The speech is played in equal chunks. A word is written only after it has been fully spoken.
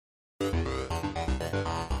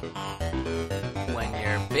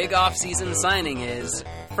big off-season signing is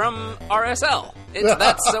from RSL. It's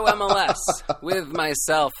That's So MLS. With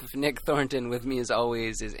myself, Nick Thornton. With me, as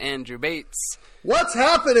always, is Andrew Bates. What's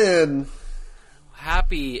happening?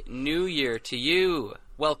 Happy New Year to you.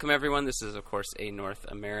 Welcome, everyone. This is, of course, a North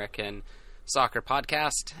American soccer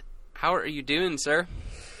podcast. How are you doing, sir?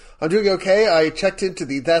 I'm doing okay. I checked into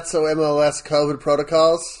the That's So MLS COVID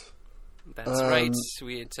protocols. That's right.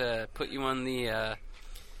 We had to put you on the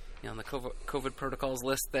COVID protocols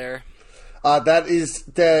list there. I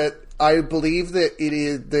believe that it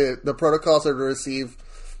is the protocols are to receive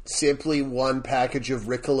simply one package of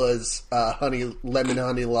Ricola's lemon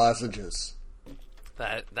honey lozenges.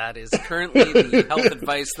 That is currently the health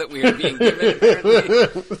advice that we are being given.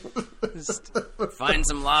 Currently. Just find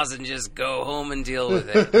some lozenges, go home, and deal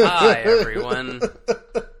with it. Hi, everyone.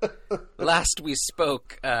 Last we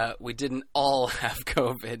spoke, we didn't all have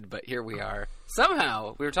COVID, but here we are.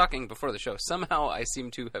 Somehow, we were talking before the show, somehow I seem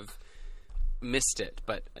to have missed it,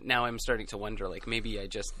 but now I'm starting to wonder, like, maybe I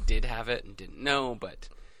just did have it and didn't know, but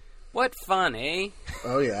what fun, eh?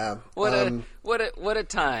 Oh, yeah. What a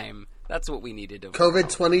time. That's what we needed to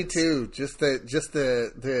COVID-22, just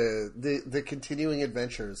the continuing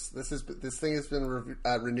adventures. This thing has been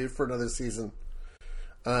renewed for another season.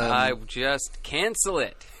 I just cancel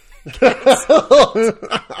it.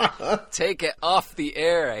 Take it off the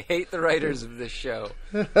air. I hate the writers of this show.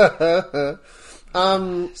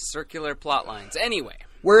 Circular plot lines. Anyway,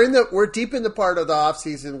 we're deep in the part of the off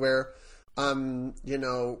season where,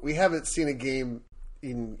 we haven't seen a game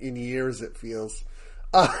in years. It feels.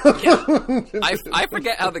 I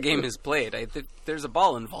forget how the game is played. There's a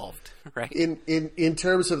ball involved, right? In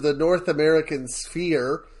terms of the North American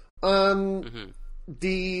sphere, and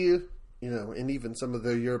even some of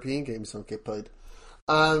the European games don't get played.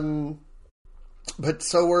 But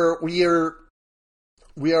so we are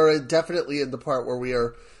definitely in the part where we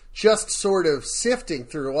are just sort of sifting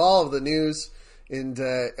through all of the news and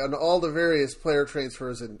all the various player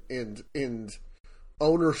transfers and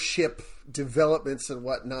ownership developments and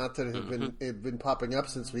whatnot that have been popping up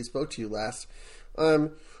since we spoke to you last.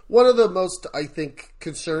 One of the most, I think,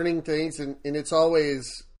 concerning things, and it's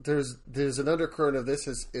always there's an undercurrent of this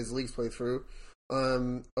as leagues play through.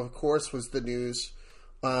 Of course, was the news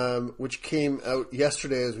which came out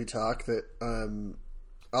yesterday as we talk that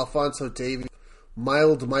Alphonso Davies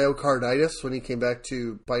mild myocarditis when he came back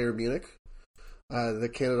to Bayern Munich, the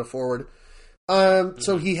Canada forward.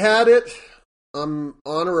 So he had it. On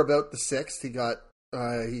or about the 6th,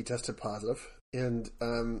 he tested positive, and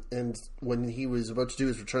when he was about to do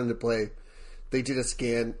his return to play, they did a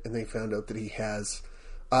scan and they found out that he has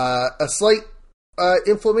a slight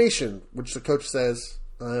inflammation, which the coach says,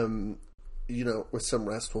 with some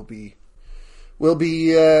rest will be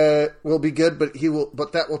good, but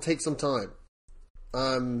that will take some time.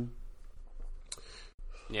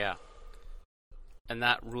 Yeah. And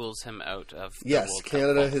that rules him out of the yes, World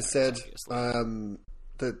Canada Cup has said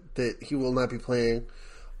that he will not be playing.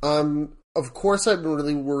 Of course, I'm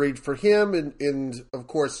really worried for him, and of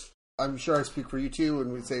course, I'm sure I speak for you too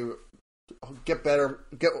when we say get better,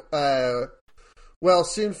 well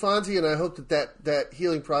soon, Fonzie, and I hope that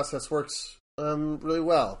healing process works really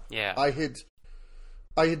well. Yeah, I had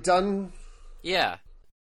done. Yeah.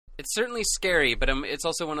 It's certainly scary, but it's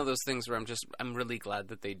also one of those things where I'm really glad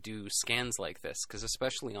that they do scans like this, because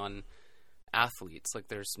especially on athletes, like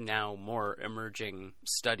there's now more emerging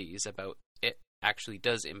studies about it actually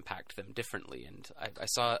does impact them differently. And I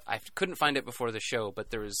couldn't find it before the show,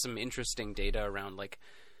 but there was some interesting data around like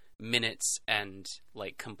minutes and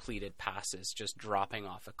like completed passes just dropping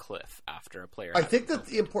off a cliff after a player. I think that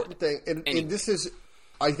the important thing, and this is,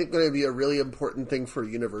 I think, going to be a really important thing for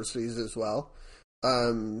universities as well.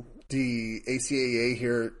 The ACAA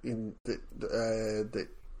here that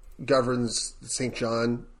governs St.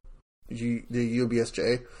 John, the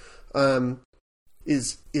UBSJ,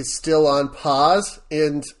 is still on pause,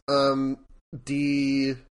 and one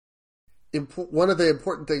of the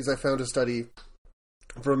important things I found a study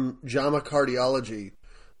from JAMA Cardiology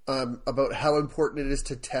about how important it is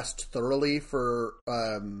to test thoroughly for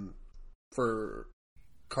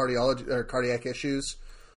cardiology or cardiac issues.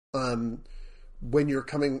 When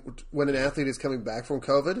an athlete is coming back from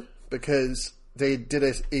COVID, because they did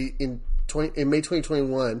in May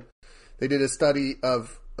 2021, they did a study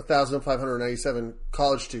of 1,597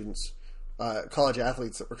 college students, college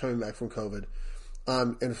athletes that were coming back from COVID,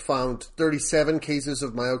 and found 37 cases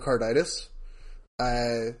of myocarditis,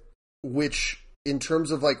 which in terms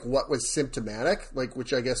of like what was symptomatic, like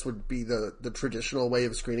which I guess would be the traditional way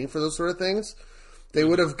of screening for those sort of things, they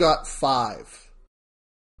would have got 5.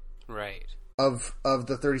 Right. of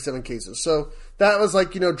the 37 cases. So that was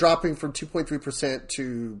like, dropping from 2.3%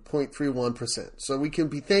 to 0.31%. So we can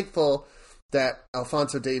be thankful that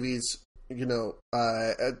Alphonso Davies,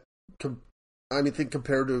 I think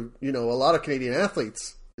compared to, a lot of Canadian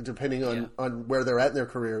athletes, depending on where they're at in their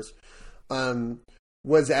careers,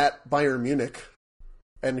 was at Bayern Munich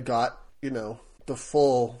and got, the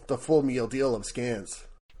full meal deal of scans.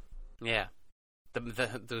 Yeah.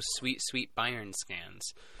 Those sweet Bayern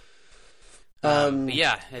scans.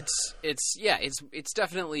 It's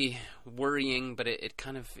definitely worrying, but it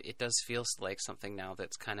does feel like something now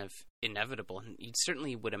that's kind of inevitable. And you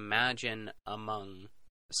certainly would imagine among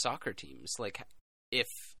soccer teams, like if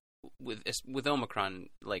with Omicron,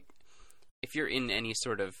 like if you're in any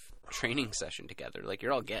sort of training session together, like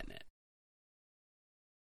you're all getting it.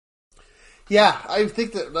 Yeah, I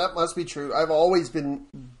think that must be true. I've always been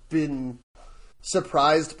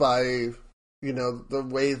surprised by, the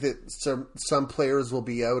way that some players will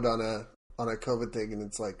be out on a COVID thing, and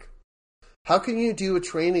it's like, how can you do a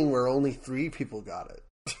training where only 3 people got it?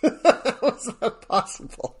 How is that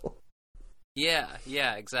possible? Yeah,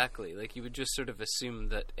 exactly. Like you would just sort of assume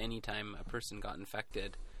that anytime a person got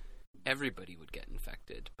infected, everybody would get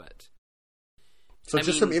infected, but so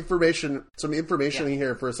some information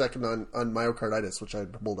here for a second on myocarditis, which I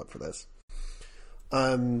pulled up for this.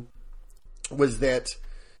 Was that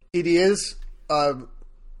it is,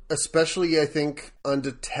 especially I think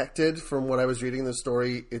undetected from what I was reading in the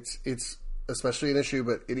story. It's especially an issue,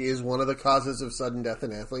 but it is one of the causes of sudden death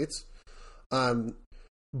in athletes.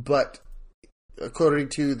 But according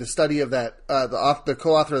to the study of that, the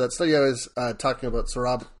co-author of that study I was talking about,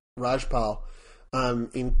 Saurabh Rajpal,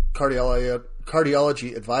 in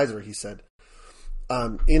Cardiology Advisor, he said,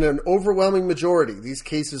 in an overwhelming majority, these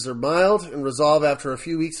cases are mild and resolve after a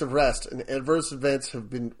few weeks of rest, and adverse events have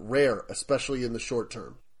been rare, especially in the short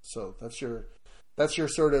term. So that's your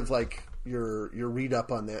sort of like your read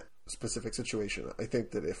up on that specific situation. I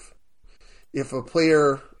think that if a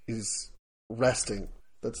player is resting,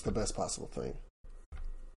 that's the best possible thing.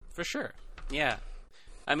 For sure. Yeah.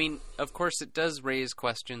 I mean, of course, it does raise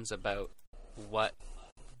questions about what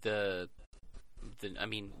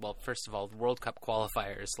first of all, the World Cup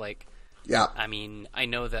qualifiers, like, yeah. I mean, I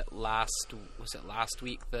know that last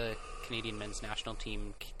week the Canadian men's national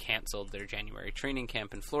team canceled their January training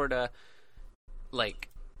camp in Florida. Like,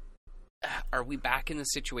 are we back in the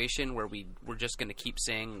situation where we're just going to keep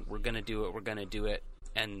saying we're going to do it,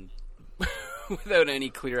 and without any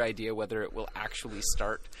clear idea whether it will actually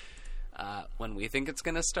start when we think it's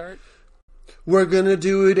going to start? We're going to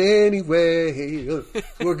do it anyway.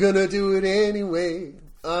 We're going to do it anyway.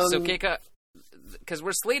 So, Keika, because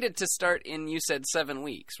we're slated to start in, you said 7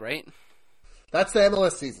 weeks, right? That's the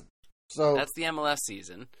MLS season. So that's the MLS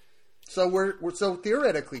season. So so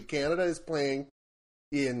theoretically, Canada is playing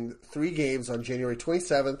in 3 games on January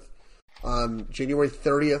 27th, January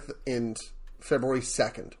 30th, and February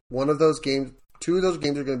 2nd. 2 of those games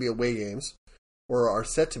are going to be away games, or are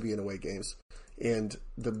set to be in away games, and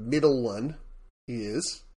the middle one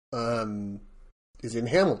is in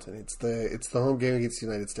Hamilton. It's the home game against the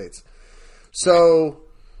United States. So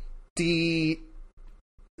the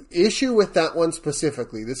issue with that one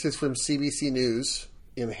specifically, this is from CBC News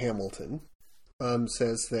in Hamilton,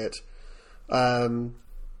 says that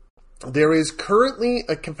there is currently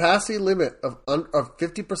a capacity limit of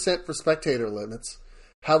 50% for spectator limits.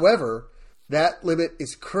 However, that limit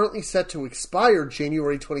is currently set to expire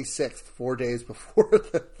January 26th, 4 days before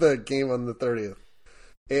the game on the 30th.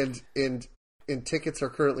 And tickets are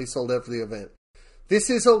currently sold out for the event. This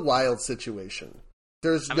is a wild situation.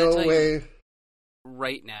 There's no way.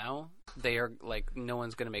 Right now, they are like, no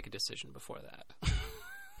one's going to make a decision before that.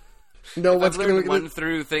 No one's going to make one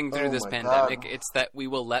through this pandemic. God. It's that we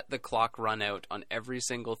will let the clock run out on every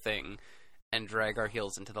single thing and drag our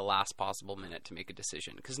heels into the last possible minute to make a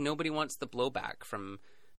decision, because nobody wants the blowback from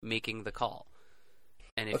making the call.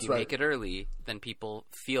 And if make it early, then people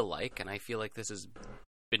feel like, and I feel like this has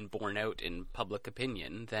been borne out in public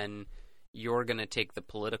opinion, then you're going to take the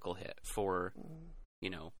political hit for,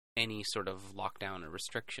 any sort of lockdown or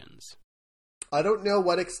restrictions. I don't know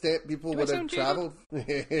what extent people would have traveled.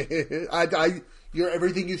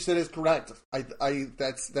 Everything you said is correct.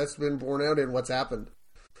 That's been borne out in what's happened.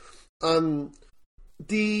 I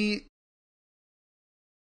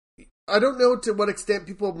don't know to what extent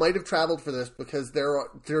people might have traveled for this, because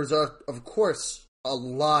there's of course a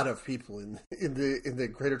lot of people in the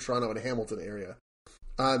Greater Toronto and Hamilton area.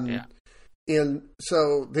 And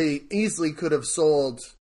so they easily could have sold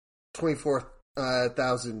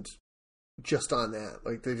 24,000 just on that.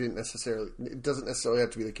 Like, they didn't necessarily. It doesn't necessarily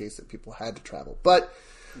have to be the case that people had to travel, but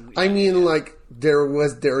I mean, like there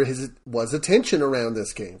was a tension around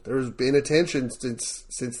this game. There's been a tension since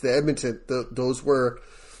the Edmonton. Those were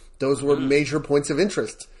major points of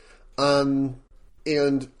interest. And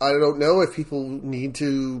I don't know if people need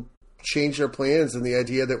to change their plans, and the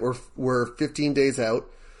idea that we're 15 days out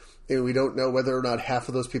and we don't know whether or not half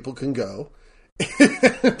of those people can go.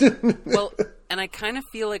 Well, and I kind of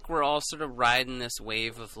feel like we're all sort of riding this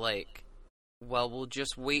wave of like, well, we'll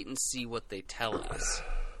just wait and see what they tell us.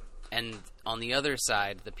 And on the other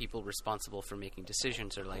side, the people responsible for making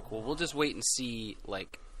decisions are like, well, we'll just wait and see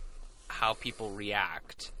like how people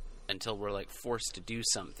react until we're like forced to do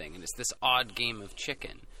something. And it's this odd game of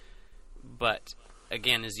chicken. But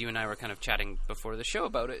again, as you and I were kind of chatting before the show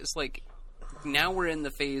about it, it's like now we're in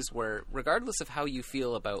the phase where regardless of how you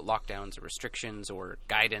feel about lockdowns or restrictions or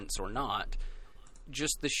guidance or not,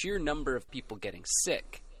 just the sheer number of people getting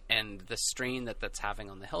sick and the strain that's having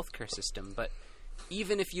on the healthcare system. But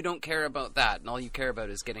even if you don't care about that and all you care about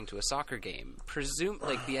is getting to a soccer game,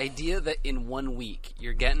 like the idea that in 1 week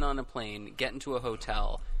you're getting on a plane, getting to a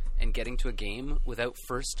hotel, and getting to a game without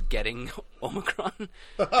first getting Omicron,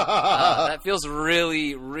 that feels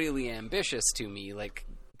really, really ambitious to me. Like,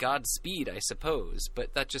 Godspeed, I suppose,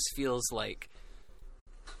 but that just feels like,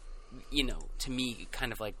 you know, to me,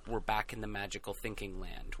 kind of like we're back in the magical thinking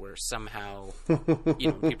land where somehow,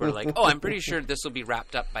 you know, people are like, oh, I'm pretty sure this will be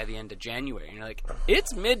wrapped up by the end of January. And you're like,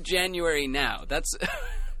 it's mid-January now. That's...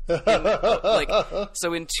 like,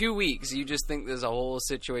 so in 2 weeks, you just think there's a whole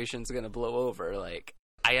situation's going to blow over. Like,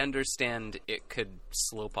 I understand it could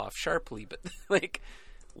slope off sharply, but like,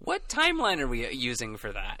 what timeline are we using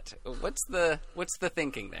for that? What's the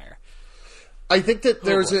thinking there? I think that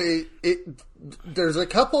there's a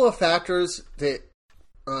couple of factors that,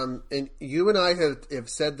 and you and I have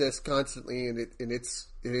said this constantly, and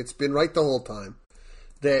it's been right the whole time,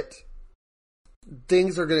 that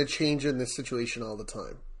things are going to change in this situation all the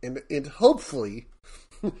time, and hopefully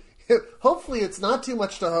it's not too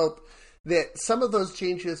much to hope that some of those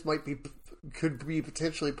changes could be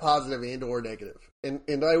potentially positive and or negative.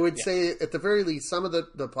 And I would say at the very least, some of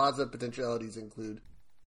the positive potentialities include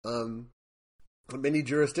many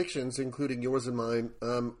jurisdictions, including yours and mine,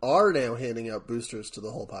 are now handing out boosters to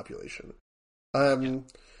the whole population.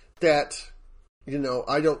 That, you know,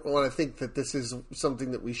 I don't want to think that this is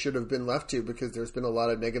something that we should have been left to, because there's been a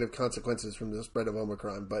lot of negative consequences from the spread of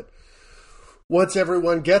Omicron. But once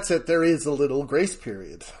everyone gets it, there is a little grace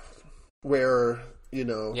period where, you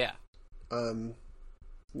know,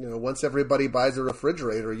 once everybody buys a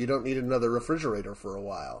refrigerator, you don't need another refrigerator for a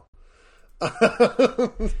while.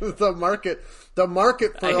 the market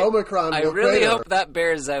for Omicron. I really hope that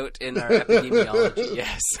bears out in our epidemiology.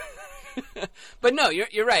 Yes, but no,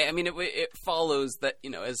 you're right. I mean, it follows that,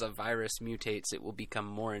 you know, as a virus mutates, it will become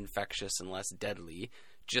more infectious and less deadly,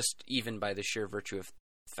 just even by the sheer virtue of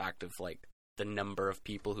fact of like the number of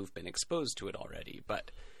people who've been exposed to it already.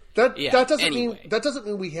 But that doesn't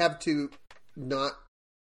mean we have to not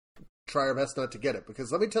try our best not to get it,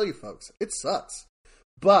 because let me tell you, folks, it sucks.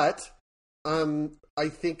 But I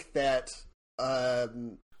think that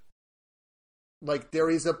like there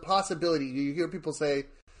is a possibility. You hear people say,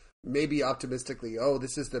 maybe optimistically, "Oh,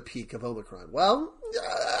 this is the peak of Omicron." Well,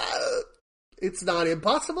 it's not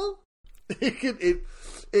impossible. It could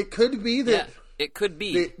be that. Yeah, it could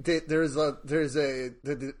be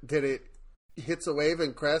that it hits a wave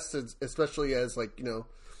and crests, especially as, like, you know,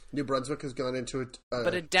 New Brunswick has gone into it.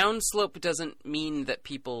 But a downslope doesn't mean that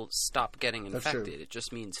people stop getting infected. It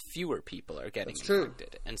just means fewer people are getting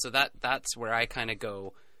infected. And so that's where I kind of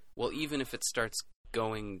go, well, even if it starts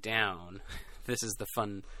going down, this is the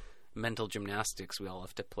fun mental gymnastics we all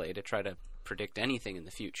have to play to try to predict anything in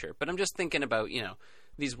the future. But I'm just thinking about, you know,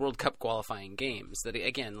 these World Cup qualifying games that,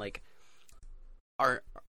 again, like,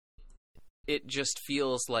 it just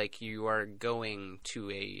feels like you are going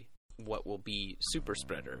to what will be super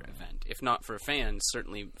spreader event, if not for fans,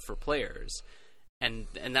 certainly for players. And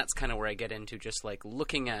that's kind of where I get into just like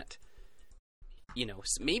looking at, you know,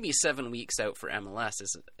 maybe 7 weeks out for MLS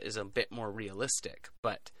is a bit more realistic.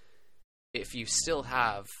 But if you still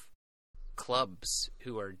have clubs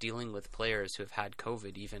who are dealing with players who have had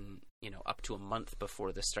COVID even, you know, up to a month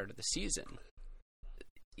before the start of the season,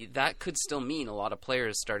 that could still mean a lot of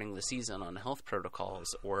players starting the season on health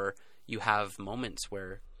protocols, or you have moments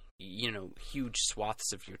where, you know, huge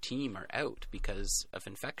swaths of your team are out because of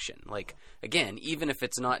infection. Like, again, even if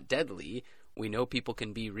it's not deadly, we know people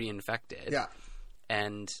can be reinfected. Yeah.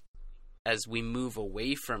 And as we move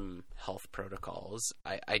away from health protocols,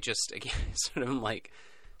 I just, again, sort of am like,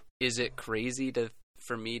 is it crazy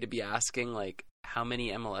for me to be asking, like, how many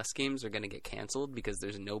MLS games are going to get canceled because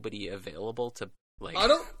there's nobody available to Like, I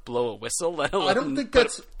don't blow a whistle. I don't think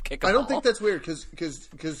that's. I don't think that's that's weird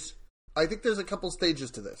because I think there's a couple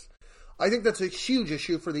stages to this. I think that's a huge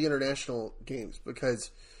issue for the international games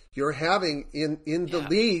because you're having in the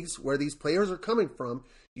leagues where these players are coming from,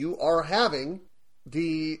 you are having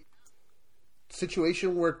the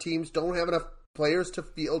situation where teams don't have enough players to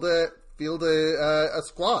field a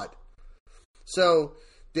squad. So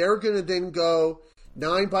they're going to then go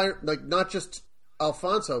 9 Bayern, like not just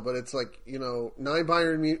Alfonso, but it's like, 9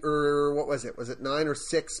 Bayern, or what was it? Was it 9 or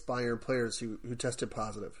 6 Bayern players who tested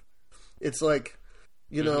positive? It's like,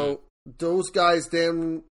 those guys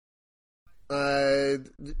then,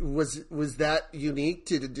 was that unique?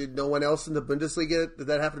 Did no one else in the Bundesliga? Did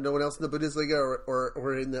that happen to no one else in the Bundesliga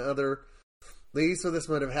or in the other leagues? So this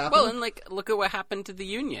might have happened. Well, and look at what happened to the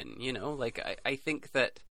Union. I think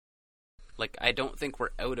that, I don't think we're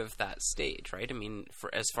out of that stage, right? I mean, for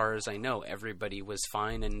as far as I know, everybody was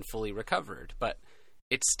fine and fully recovered, but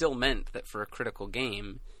it still meant that for a critical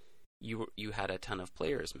game, you had a ton of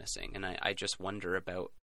players missing, and I just wonder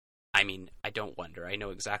about. I mean, I don't wonder. I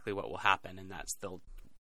know exactly what will happen, and that's they'll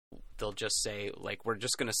just say, we're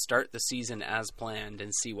just going to start the season as planned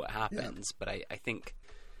and see what happens. Yeah. But I think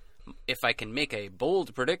if I can make a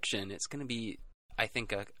bold prediction, it's going to be, I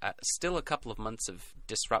think, still a couple of months of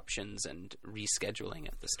disruptions and rescheduling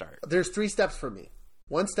at the start. There's 3 steps for me.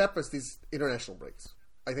 One step is these international breaks.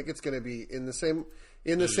 I think it's going to be in the same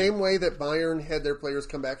way that Bayern had their players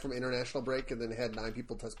come back from international break and then had 9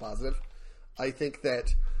 people test positive. I think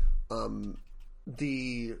that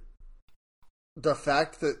the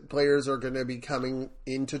fact that players are going to be coming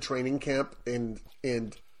into training camp and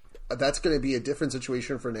that's going to be a different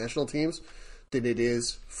situation for national teams than it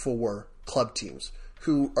is for club teams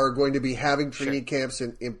who are going to be having training camps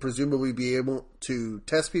and presumably be able to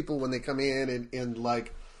test people when they come in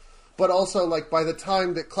but also by the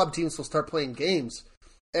time that club teams will start playing games,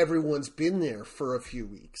 everyone's been there for a few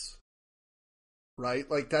weeks. Right?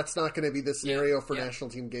 That's not going to be the scenario for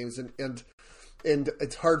national team games. And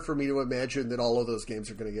it's hard for me to imagine that all of those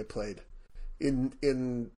games are going to get played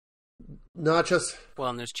in not just... Well,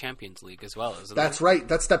 and there's Champions League as well, isn't That's there? right.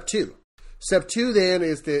 That's step 2. Step 2 then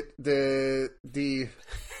is that the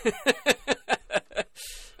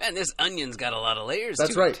Man, this onion's got a lot of layers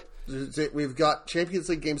That's to right. it. We've got Champions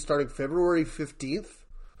League games starting February 15th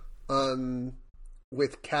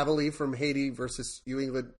with Cavalry from Haiti versus New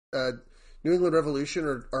England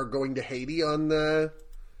Revolution are going to Haiti on the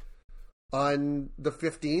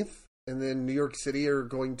 15th, and then New York City are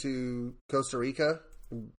going to Costa Rica.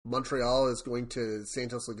 Montreal is going to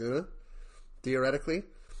Santos Laguna, theoretically.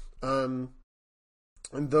 And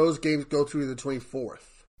those games go through the 24th.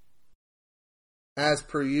 As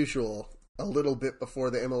per usual, a little bit before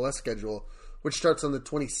the MLS schedule, which starts on the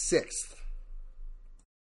 26th.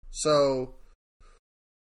 So,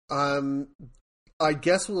 I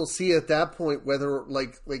guess we'll see at that point whether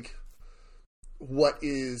what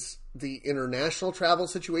is the international travel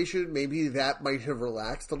situation. Maybe that might have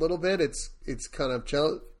relaxed a little bit. It's kind of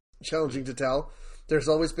challenging to tell. There's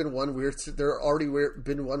always been one weird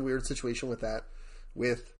situation with that.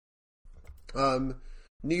 With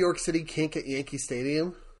New York City can't get Yankee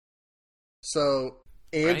Stadium, so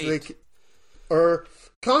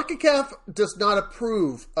CONCACAF does not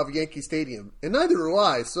approve of Yankee Stadium, and neither do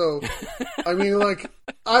I. So, I mean,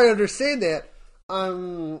 I understand that,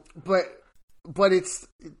 but it's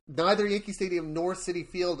neither Yankee Stadium nor Citi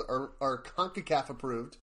Field are CONCACAF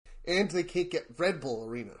approved, and they can't get Red Bull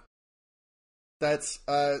Arena. That's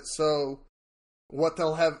so. What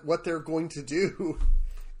they're going to do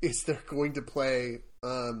is they're going to play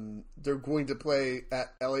at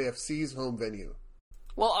LAFC's home venue.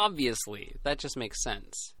 Well, obviously, that just makes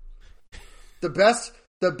sense. The best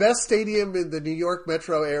stadium in the New York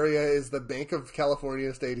metro area is the Bank of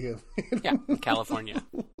California Stadium. Yeah, California.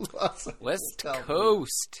 West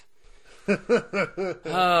Coast.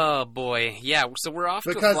 Oh, boy. Yeah, so we're off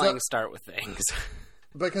to a flying start with things.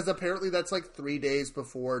 Because apparently that's 3 days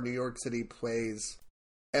before New York City plays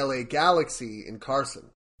LA Galaxy in Carson.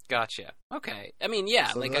 Gotcha. Okay. I mean, yeah.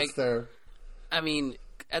 So that's there. I mean,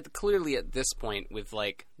 clearly at this point, with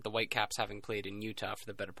the Whitecaps having played in Utah for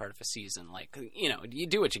the better part of a season, you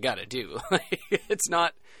do what you got to do. It's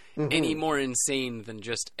not any more insane than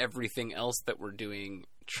just everything else that we're doing,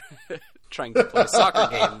 trying to play soccer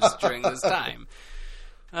games during this time.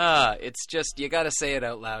 It's just, you got to say it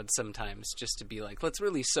out loud sometimes, just to be let's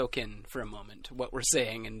really soak in for a moment what we're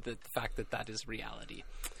saying and the fact that is reality.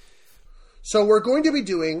 So we're going to be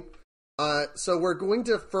doing.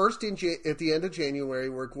 First at the end of January,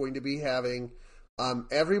 we're going to be having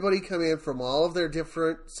everybody come in from all of their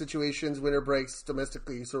different situations, winter breaks, domestic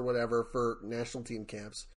leagues, or whatever for national team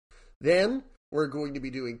camps. Then we're going to be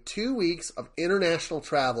doing 2 weeks of international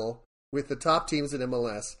travel with the top teams in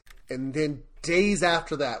MLS. And then days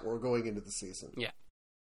after that, we're going into the season. Yeah.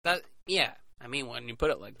 I mean, when you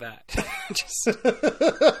put it like that.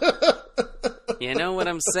 You know what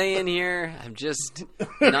I'm saying here? I'm just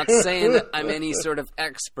not saying that I'm any sort of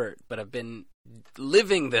expert, but I've been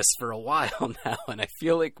living this for a while now, and I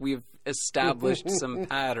feel like we've established some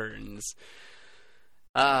patterns.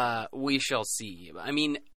 We shall see. I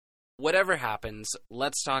mean, whatever happens,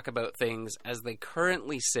 let's talk about things as they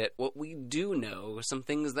currently sit. What we do know, some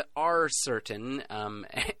things that are certain,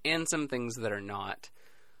 and some things that are not.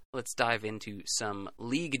 Let's dive into some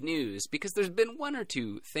league news, because there's been one or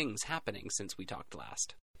two things happening since we talked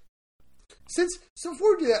last. So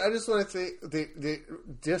before we do that, I just want to say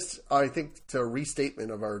I think the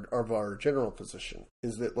restatement of our general position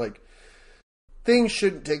is that, like, things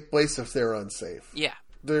shouldn't take place if they're unsafe. Yeah.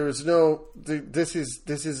 There's no this is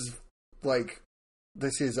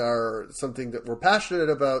our something that we're passionate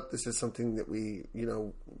about. This is something that we we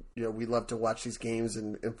love to watch these games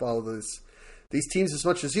and follow these teams as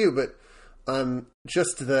much as you, but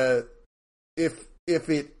just if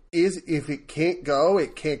it can't go,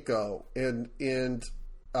 it can't go, and it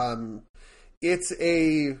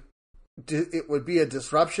would be a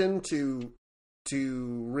disruption to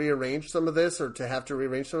rearrange some of this, or to have to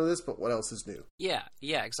rearrange some of this. But what else is new? Yeah,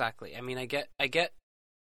 exactly. I mean, I get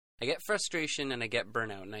frustration, and I get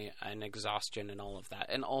burnout, and exhaustion, and all of that,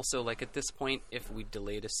 and also, like, at this point, if we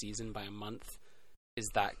delayed a season by a month, is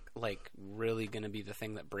that, like, really going to be the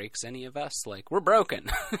thing that breaks any of us? Like, we're broken.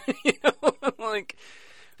 Like,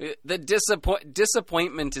 the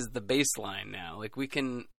disappointment is the baseline now. Like, we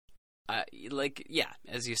can, as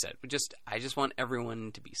you said, I just want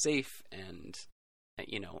everyone to be safe, and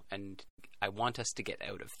and I want us to get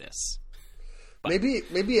out of this. But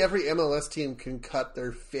maybe every MLS team can cut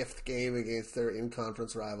their 5th game against their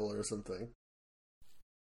in-conference rival or something.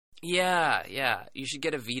 Yeah. You should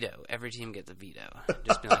get a veto. Every team gets a veto.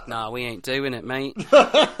 Just be like, nah, we ain't doing it, mate.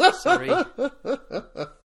 Sorry.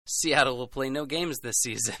 Seattle will play no games this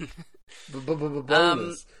season.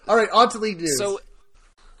 Bonus. All right, on to league news. So,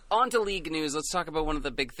 on to league news. Let's talk about one of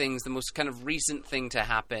the big things, the most kind of recent thing to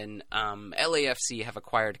happen. LAFC have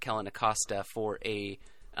acquired Kellyn Acosta for a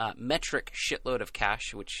metric shitload of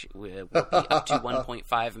cash, which will be up to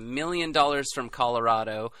 $1.5 million from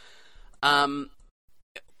Colorado.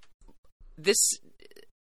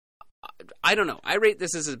 I don't know. I rate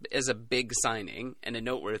this as a big signing and a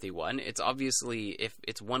noteworthy one. It's obviously, if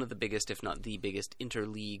it's one of the biggest, if not the biggest,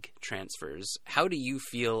 interleague transfers. How do you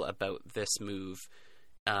feel about this move?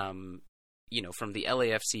 From the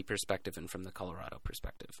LAFC perspective and from the Colorado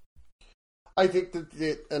perspective. I think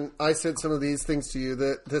that and I said some of these things to you.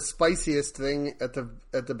 The spiciest thing at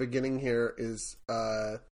the beginning here is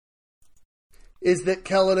that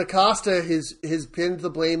Kellyn Acosta has pinned the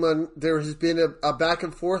blame on. There has been a back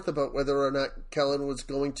and forth about whether or not Kellyn was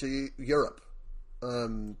going to Europe.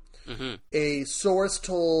 A source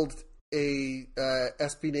told a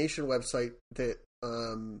SB Nation website that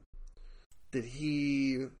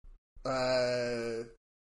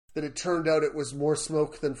that it turned out it was more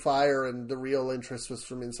smoke than fire, and the real interest was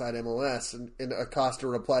from inside MLS. And Acosta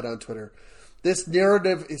replied on Twitter, "This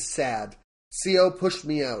narrative is sad. CO pushed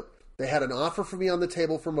me out. They had an offer for me on the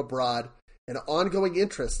table from abroad and ongoing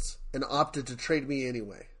interests, and opted to trade me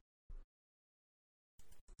anyway."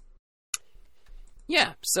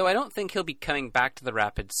 Yeah, so I don't think he'll be coming back to the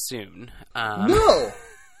Rapids soon. No,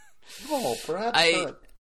 perhaps not.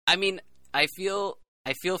 I mean, I feel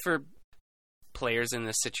for players in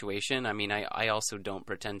this situation. I mean, I also don't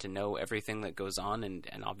pretend to know everything that goes on, and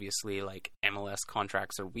obviously, like, MLS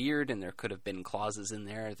contracts are weird, and there could have been clauses in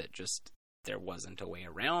there that just there wasn't a way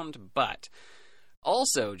around. But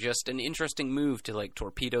also, just an interesting move to, like,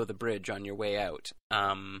 torpedo the bridge on your way out.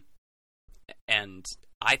 And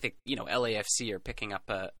I think, LAFC are picking up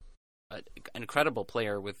an incredible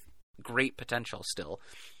player with great potential still.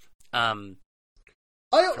 It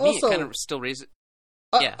kind of still raises.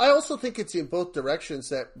 Yeah. I also think it's in both directions,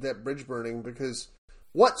 that bridge burning, because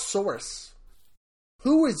what source?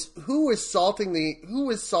 Who is salting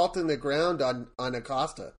the ground on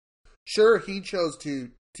Acosta? Sure, he chose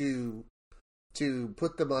to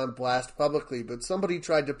put them on blast publicly, but somebody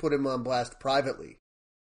tried to put him on blast privately.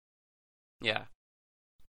 Yeah.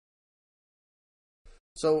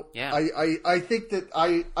 So yeah. I think that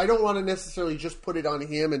I don't want to necessarily just put it on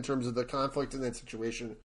him in terms of the conflict in that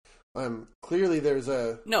situation. Clearly there's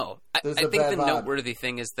a... No, I think the noteworthy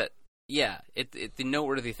thing is that, Yeah, the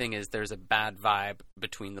noteworthy thing is there's a bad vibe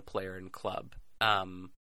between the player and club.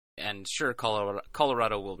 And sure,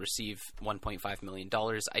 Colorado will receive $1.5 million.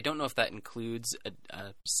 I don't know if that includes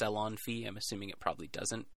a sell-on fee. I'm assuming it probably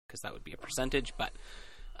doesn't, because that would be a percentage. But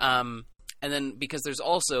and then because there's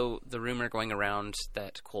also the rumor going around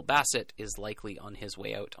that Cole Bassett is likely on his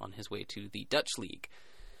way out, on his way to the Dutch League.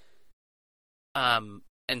 And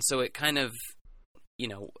so it kind of,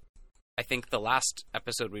 I think the last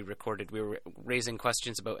episode we recorded, we were raising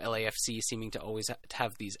questions about LAFC seeming to always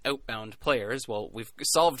have these outbound players. Well, we've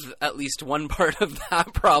solved at least one part of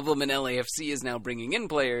that problem, and LAFC is now bringing in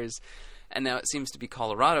players, and now it seems to be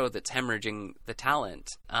Colorado that's hemorrhaging the talent.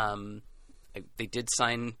 They did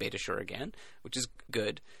sign Beitashour again, which is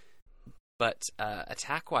good, but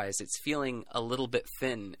attack-wise, it's feeling a little bit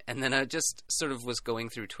thin. And then I just sort of was going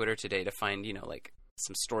through Twitter today to find,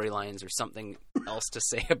 some storylines or something else to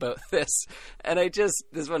say about this, and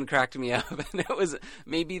this one cracked me up, and it was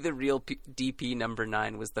maybe the real DP number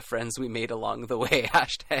 9 was the friends we made along the way,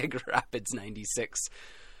 #Rapids96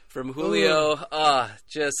 from Julio.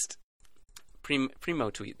 Just primo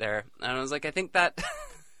tweet there, and I was like, I think that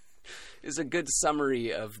is a good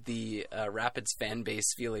summary of the Rapids fan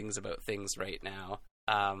base feelings about things right now,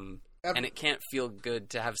 and it can't feel good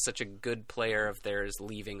to have such a good player of theirs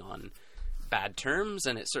leaving on bad terms,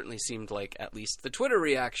 and it certainly seemed like at least the Twitter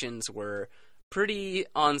reactions were pretty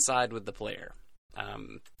on side with the player.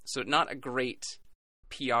 So not a great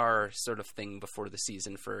PR sort of thing before the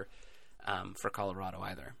season for Colorado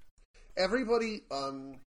either. Everybody,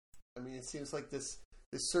 it seems like this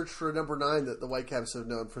search for number 9 that the Whitecaps have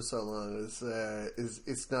known for so long is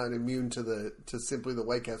it's not immune to simply the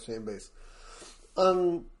Whitecaps fan base.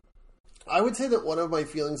 I would say that one of my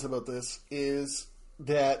feelings about this is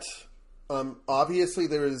that obviously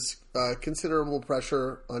there is considerable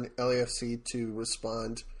pressure on LAFC to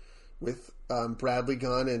respond with Bradley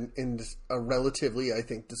gone and a relatively, I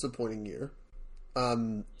think, disappointing year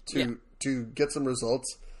to get some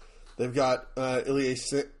results. They've got Ilie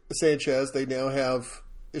Sanchez. They now have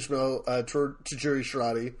Ismail Tajiri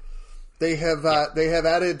Shradi. They have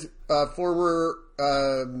added former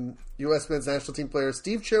U.S. men's national team player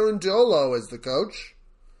Steve Cherundolo as the coach.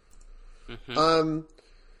 Mm-hmm.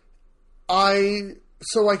 I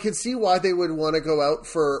can see why they would want to go out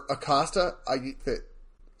for Acosta. I think that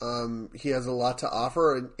he has a lot to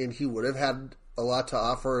offer, and he would have had a lot to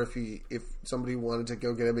offer if somebody wanted to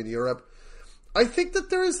go get him in Europe. I think that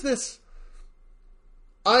there is this.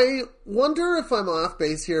 I wonder if I'm off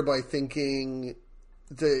base here by thinking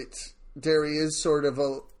that there is sort of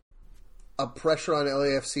a pressure on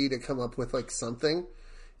LAFC to come up with like something,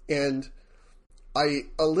 and I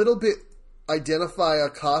a little bit identify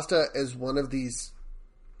Acosta as one of these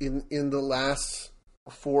in the last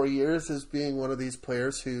 4 years as being one of these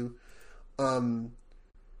players who on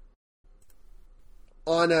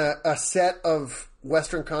a set of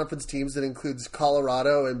Western Conference teams that includes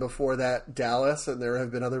Colorado and before that Dallas, and there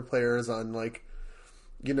have been other players on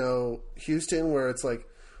Houston where it's like,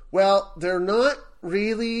 well, they're not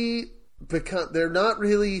really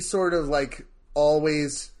sort of like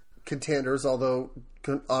always contenders, although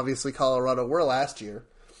obviously Colorado were last year.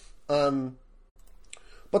 But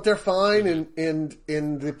they're fine, and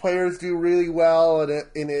the players do really well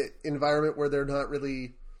in an environment where they're not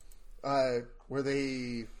really, where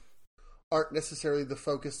they aren't necessarily the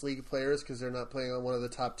focus league players because they're not playing on one of the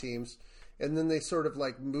top teams. And then they sort of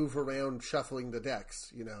like move around shuffling the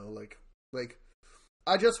decks, like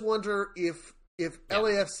I just wonder if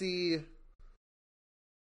LAFC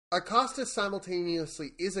Acosta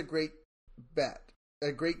simultaneously is a great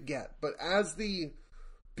get, but as the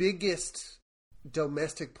biggest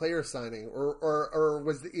domestic player signing,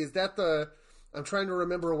 is that the? I'm trying to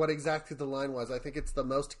remember what exactly the line was. I think it's the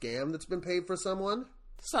most GAM that's been paid for someone.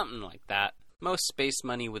 Something like that. Most space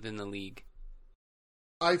money within the league.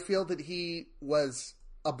 I feel that he was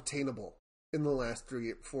obtainable in the last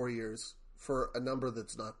 3-4 years for a number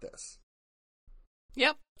that's not this.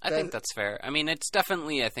 Yep. I think that's fair. I mean, it's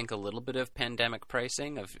definitely, I think, a little bit of pandemic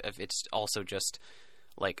pricing. Of it's also just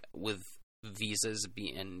like with visas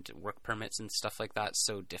and work permits and stuff like that,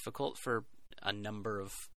 so difficult for a number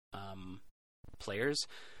of players.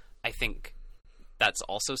 I think that's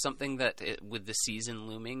also something that with the season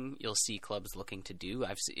looming, you'll see clubs looking to do.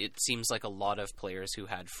 It seems like a lot of players who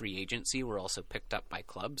had free agency were also picked up by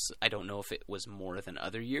clubs. I don't know if it was more than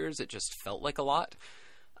other years. It just felt like a lot.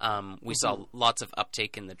 We saw lots of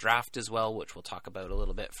uptake in the draft as well, which we'll talk about a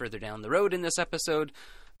little bit further down the road in this episode.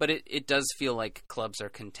 But it does feel like clubs are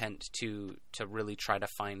content to really try to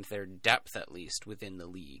find their depth, at least, within the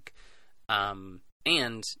league.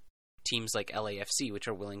 And teams like LAFC, which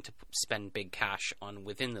are willing to spend big cash on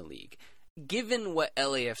within the league. Given what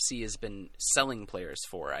LAFC has been selling players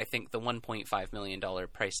for, I think the $1.5 million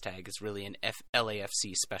price tag is really an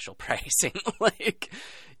LAFC special pricing. Like,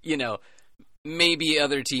 you know, maybe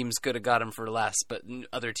other teams could have got him for less, but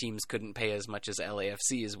other teams couldn't pay as much as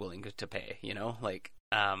LAFC is willing to pay, you know? Like,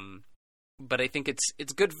 but I think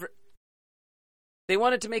it's good for... They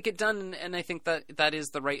wanted to make it done, and I think that is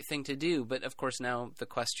the right thing to do. But, of course, now the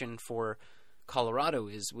question for Colorado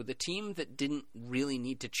is, with a team that didn't really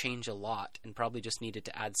need to change a lot and probably just needed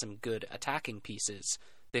to add some good attacking pieces,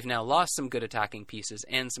 they've now lost some good attacking pieces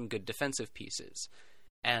and some good defensive pieces.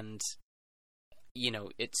 And, you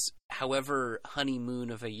know, it's however honeymoon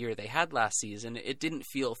of a year they had last season, it didn't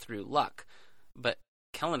feel through luck. But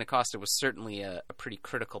Kellen Acosta was certainly a pretty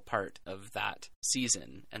critical part of that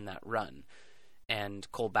season and that run. And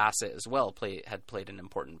Cole Bassett as well had played an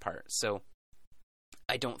important part. So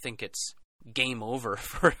I don't think it's game over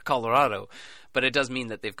for Colorado, but it does mean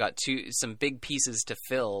that they've got some big pieces to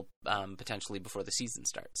fill potentially before the season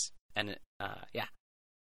starts. And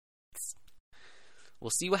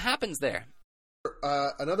we'll see what happens there.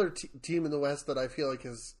 Another team in the West that I feel like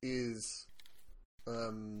is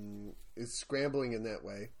scrambling in that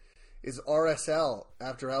way is RSL.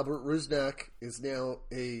 After Albert Rusnak is now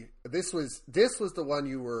this was the one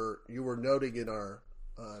you were noting in our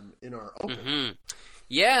open. Mm-hmm.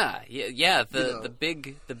 Yeah. The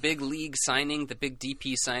big league signing, the big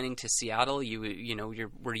DP signing to Seattle.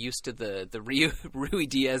 We're used to the Rui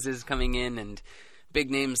Diaz's coming in and big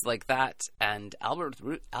names like that, and Albert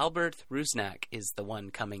Rusnak is the one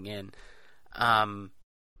coming in,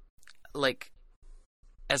 like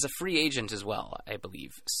as a free agent as well, I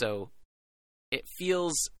believe. So it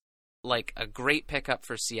feels like a great pickup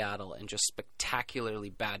for Seattle and just spectacularly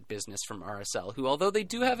bad business from RSL, who, although they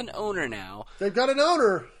do have an owner now... They've got an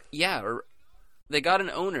owner! Yeah, or they got an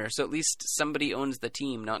owner, so at least somebody owns the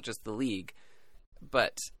team, not just the league.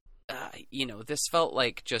 But, this felt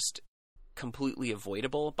like just completely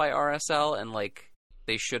avoidable by RSL, and like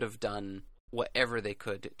they should have done whatever they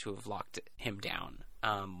could to have locked him down.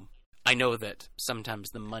 I know that sometimes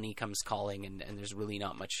the money comes calling and there's really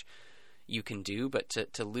not much you can do, but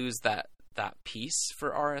to lose that piece for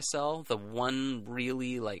RSL, the one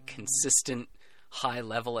really like consistent high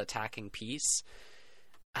level attacking piece,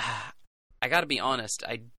 I gotta be honest,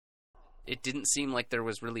 it didn't seem like there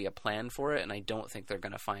was really a plan for it, and I don't think they're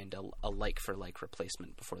going to find a like for like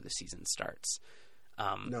replacement before the season starts.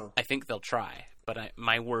 No. I think they'll try, but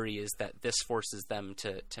my worry is that this forces them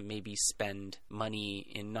to maybe spend money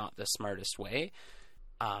in not the smartest way,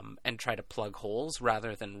 and try to plug holes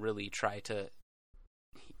rather than really try to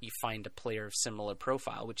find a player of similar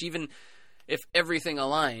profile, which even if everything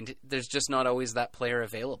aligned, there's just not always that player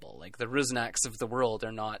available. Like the Rusnaks of the world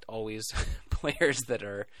are not always players that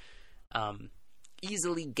are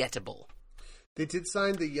easily gettable. They did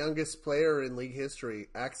sign the youngest player in league history,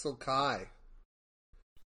 Axel Kai,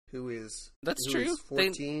 who is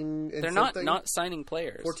 14. They're not signing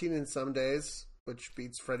players. 14 in some days, which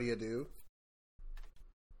beats Freddie Adu.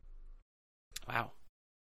 Wow.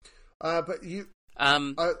 But you,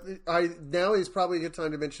 now is probably a good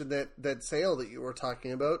time to mention that sale that you were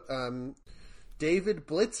talking about. David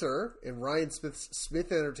Blitzer and Ryan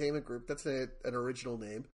Smith Entertainment Group. That's an original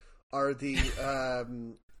name. Are the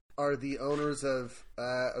owners of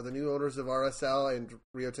are the new owners of RSL and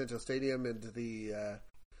Rio Tinto Stadium and the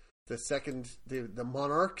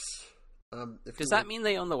Monarchs. Does that mean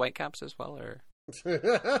they own the Whitecaps as well, or?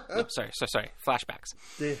 Oh, sorry. Flashbacks.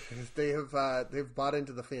 They've bought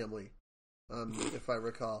into the family, if I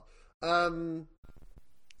recall.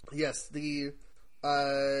 Yes, the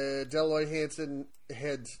Deloy Hansen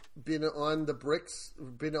had been on the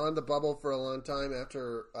bubble for a long time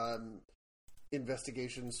after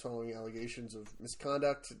investigations following allegations of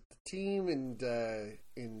misconduct at the team and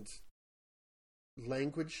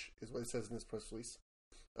language is what it says in this press release.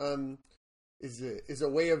 Is a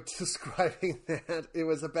way of describing that. It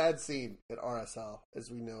was a bad scene at RSL,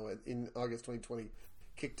 as we know, in August 2020,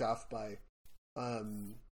 kicked off by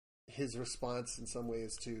his response in some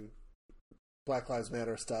ways to Black Lives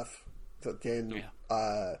Matter stuff that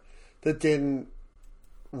then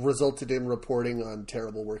resulted in reporting on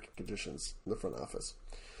terrible working conditions in the front office.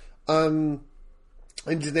 And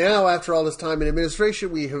now, after all this time in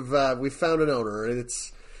administration, we've found an owner, and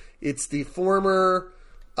it's the former.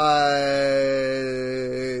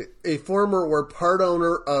 A former or part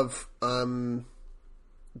owner of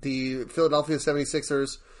the Philadelphia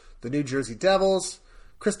 76ers, the New Jersey Devils,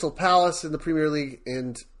 Crystal Palace in the Premier League,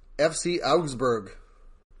 and FC Augsburg.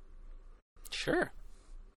 Sure.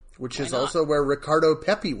 Which is also where Ricardo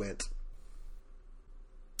Pepi went.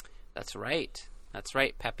 That's right.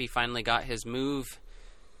 Pepe finally got his move.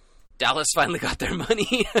 Dallas finally got their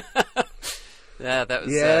money. Yeah, that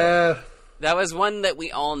was that was one that we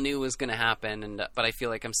all knew was going to happen, but I feel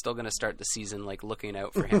like I'm still going to start the season like looking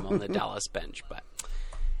out for him on the Dallas bench. But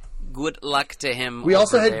good luck to him. We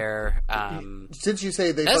also had there. Since you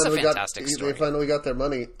say they finally got their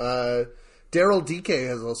money. Daryl Dike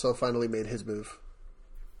has also finally made his move.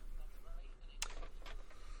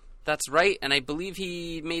 That's right, and I believe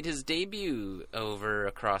he made his debut over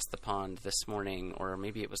across the pond this morning, or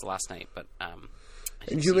maybe it was last night. But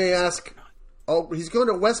and you may ask, he's going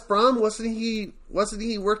to West Brom. Wasn't he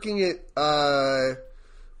working at?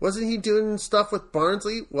 Wasn't he doing stuff with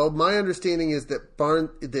Barnsley? Well, my understanding is that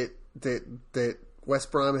that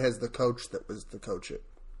West Brom has the coach that was the coach at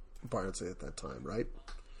Barnsley at that time, right?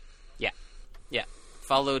 Yeah.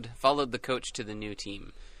 Followed the coach to the new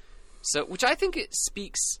team. So, which I think it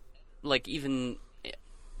speaks like even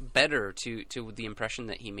better to the impression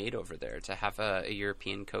that he made over there, to have a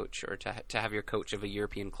European coach, or to have your coach of a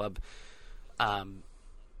European club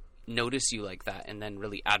notice you like that, and then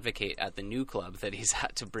really advocate at the new club that he's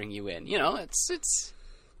had to bring you in. You know, it's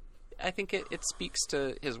I think it speaks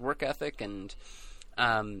to his work ethic, and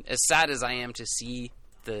as sad as I am to see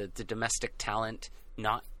the domestic talent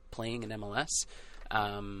not playing in MLS,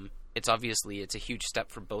 it's a huge step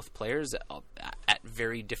for both players at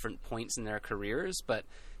very different points in their careers, but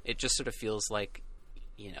it just sort of feels like,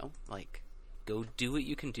 go do what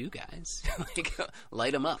you can do, guys. Like,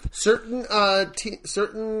 light them up. Certain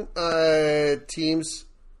teams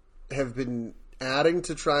have been adding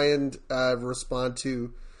to try and respond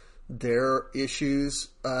to their issues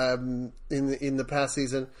in the past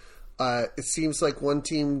season. It seems like one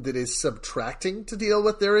team that is subtracting to deal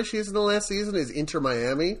with their issues in the last season is Inter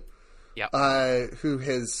Miami. Yep. Who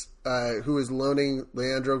is loaning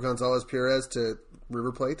Leandro Gonzalez Perez to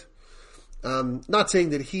River Plate. Not saying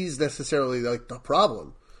that he's necessarily like the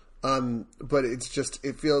problem, but it's just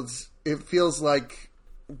it feels like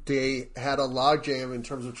they had a logjam in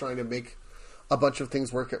terms of trying to make a bunch of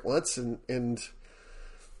things work at once, and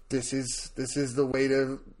this is the way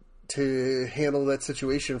to handle that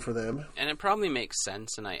situation for them. And it probably makes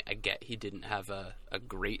sense, and I get he didn't have a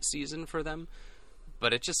great season for them,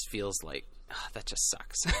 but it just feels like that just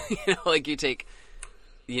sucks. Like you take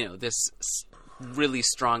this really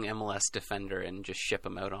strong MLS defender and just ship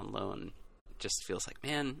him out on loan. It just feels like,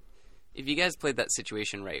 man, if you guys played that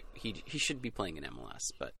situation right, he should be playing in MLS.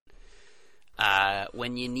 But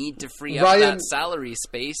when you need to free up that salary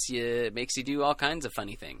space, it makes you do all kinds of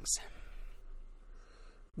funny things.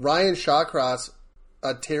 Ryan Shawcross,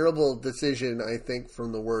 a terrible decision, I think,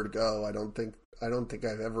 from the word go. I don't think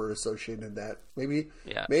I've ever associated that. Maybe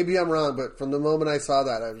I'm wrong, but from the moment I saw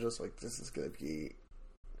that, I was just like, this is going to be.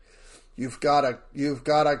 You've got a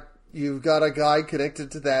guy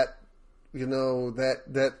connected to that,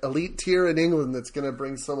 that elite tier in England that's going to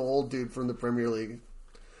bring some old dude from the Premier League,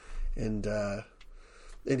 and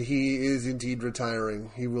he is indeed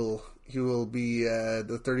retiring. He will be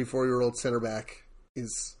the 34-year-old center back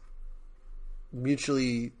is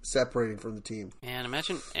mutually separating from the team. Man,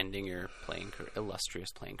 imagine ending your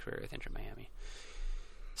illustrious playing career with Inter Miami.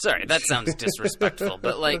 Sorry, that sounds disrespectful,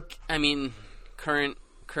 but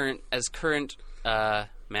current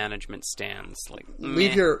management stands, like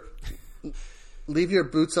leave your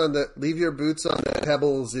boots on the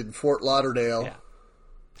pebbles in Fort Lauderdale. Yeah.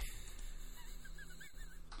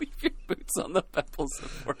 Leave your boots on the pebbles in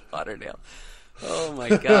Fort Lauderdale. Oh my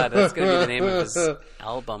God, that's going to be the name of his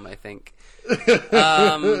album, I think.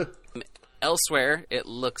 Elsewhere, it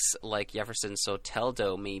looks like Jefferson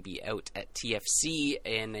Soteldo may be out at TFC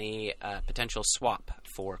in a potential swap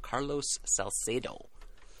for Carlos Salcedo.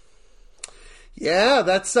 Yeah,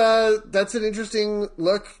 that's an interesting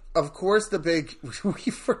look. Of course, the big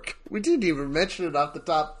we didn't even mention it off the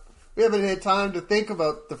top. We haven't had time to think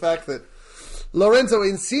about the fact that Lorenzo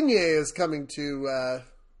Insigne is coming to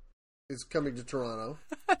Toronto.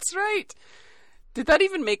 That's right. Did that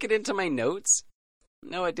even make it into my notes?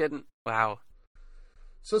 No, it didn't. Wow.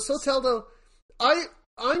 So Soteldo, I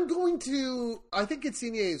think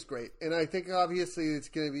Insigne is great, and I think obviously it's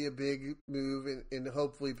going to be a big move, and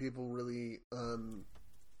hopefully people really,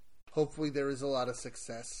 hopefully there is a lot of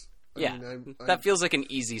success. Yeah, that feels like an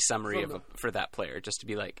easy summary for that player, just to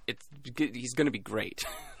be like, he's going to be great.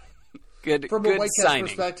 Good from a signing.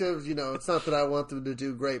 perspective, it's not that I want them to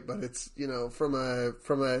do great, but it's from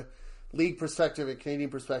a league perspective and Canadian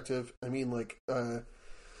perspective. I mean,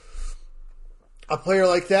 a player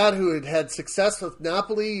like that who had success with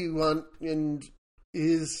Napoli and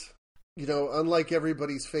is, unlike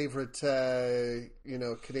everybody's favorite,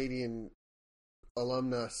 Canadian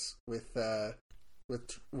alumnus with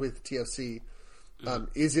TFC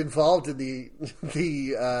is involved in the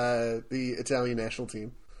Italian national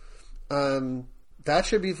team. That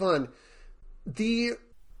should be fun. The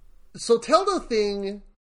Soteldo thing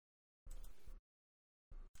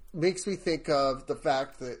makes me think of the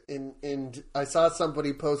fact that I saw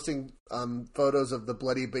somebody posting photos of the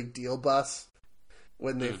Bloody Big Deal bus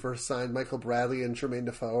when they first signed Michael Bradley and Jermaine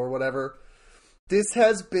Defoe or whatever. There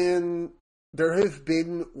have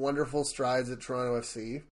been wonderful strides at Toronto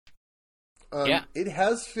FC. It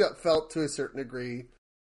has felt to a certain degree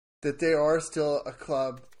that they are still a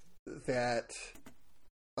club that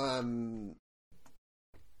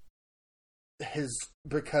has,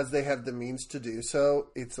 because they have the means to do so,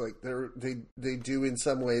 it's like they do in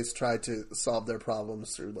some ways try to solve their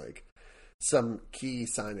problems through like some key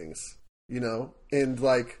signings, and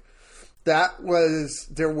like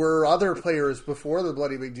there were other players before the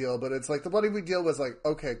Bloody Big Deal, but it's like the Bloody Big Deal was like,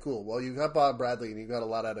 okay, cool, well, you got Bob Bradley and you got a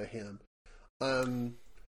lot out of him.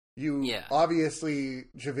 Obviously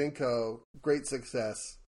Javinko, great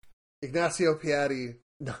success. Ignacio Piatti,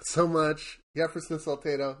 not so much. Jefferson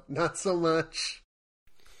Salcedo, not so much.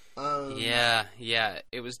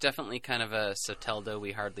 It was definitely kind of a Soteldo,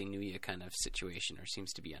 we hardly knew you kind of situation, or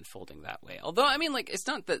seems to be unfolding that way. Although, I mean, like, it's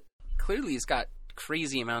not that clearly he's got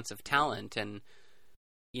crazy amounts of talent, and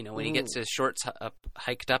when he gets his shorts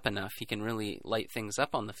hiked up enough, he can really light things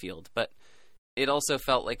up on the field. But it also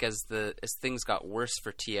felt like as things got worse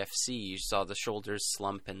for TFC, you saw the shoulders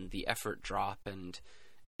slump and the effort drop, and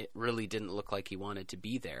it really didn't look like he wanted to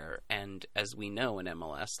be there. And as we know in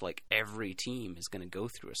MLS, like, every team is going to go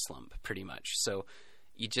through a slump pretty much. So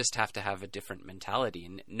you just have to have a different mentality.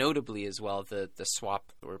 And notably as well, the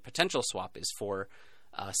swap or potential swap is for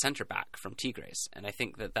center back from Tigres. And I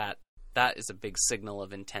think that is a big signal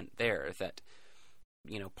of intent there, that,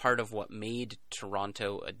 part of what made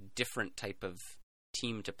Toronto a different type of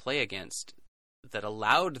team to play against that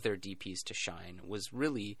allowed their DPs to shine was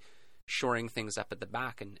really shoring things up at the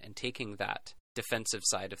back and taking that defensive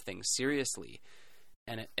side of things seriously.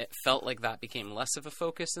 And it felt like that became less of a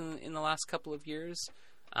focus in the last couple of years,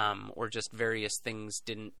 or just various things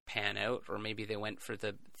didn't pan out, or maybe they went for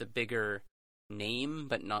the bigger name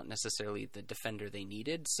but not necessarily the defender they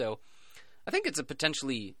needed. So I think it's a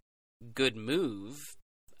potentially good move,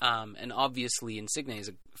 and obviously Insigne is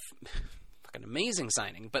a fucking amazing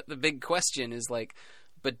signing, but the big question is like,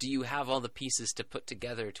 but do you have all the pieces to put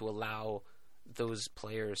together to allow those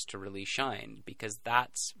players to really shine? Because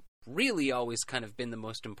that's really always kind of been the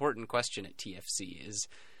most important question at TFC is,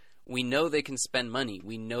 we know they can spend money,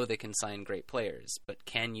 we know they can sign great players, but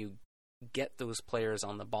can you get those players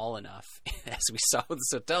on the ball enough? As we saw with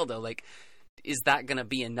Soteldo, like, is that going to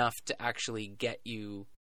be enough to actually get you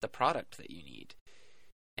the product that you need?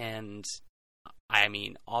 And I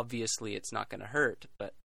mean, obviously it's not going to hurt,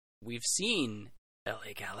 but we've seen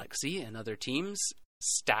LA Galaxy and other teams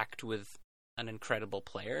stacked with an incredible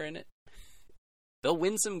player, and they'll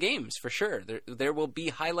win some games for sure. There will be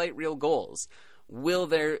highlight reel goals. Will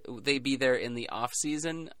they be there in the off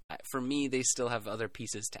season? For me, they still have other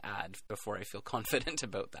pieces to add before I feel confident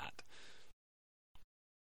about that.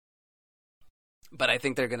 But I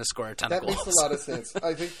think they're going to score a ton of goals. That makes a lot of sense.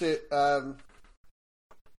 I think that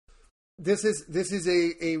this is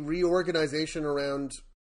a reorganization around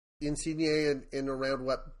Insigne and around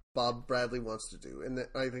what Bob Bradley wants to do, and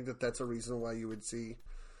I think that's a reason why you would see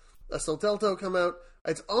a Soteldo come out.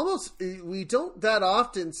 It's almost, we don't that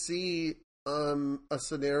often see a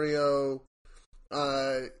scenario.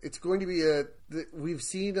 It's going to be we've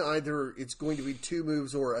seen either it's going to be two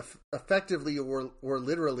moves or effectively or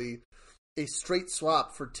literally a straight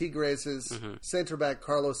swap for Tigres' center back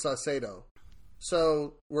Carlos Salcedo.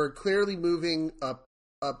 So we're clearly moving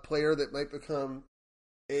a player that might become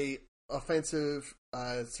a offensive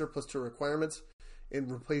surplus to requirements and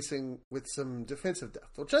replacing with some defensive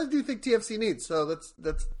depth, which I do think TFC needs. So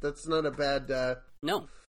that's not a bad no.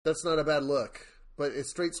 That's not a bad look. But a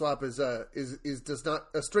straight swap does not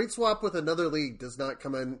a straight swap with another league does not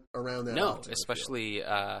come in around that. No, often, especially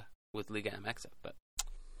with Liga MX. But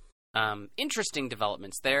interesting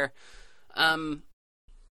developments there.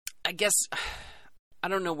 I guess I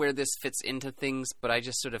don't know where this fits into things, but I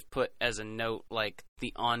just sort of put as a note like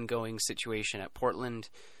the ongoing situation at Portland.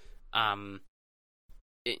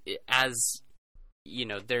 As you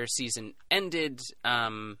know, their season ended.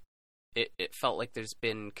 It felt like there's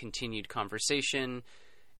been continued conversation,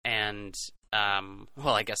 and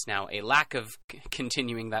I guess now a lack of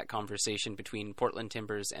continuing that conversation between Portland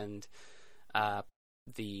Timbers and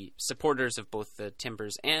the supporters of both the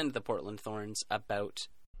Timbers and the Portland Thorns about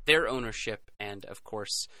their ownership, and of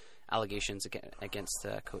course allegations against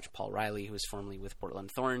Coach Paul Riley, who was formerly with Portland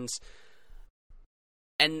Thorns.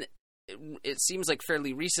 And it seems like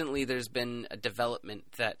fairly recently there's been a development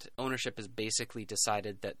that ownership has basically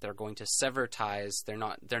decided that they're going to sever ties.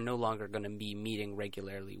 They're no longer going to be meeting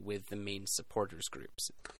regularly with the main supporters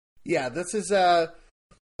groups. Yeah, this is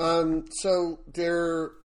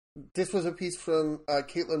this was a piece from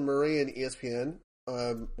Caitlin Murray in ESPN,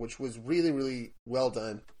 which was really, really well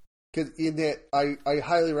done. Because in that, I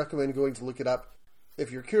highly recommend going to look it up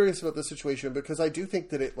if you're curious about the situation, because I do think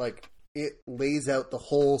that it lays out the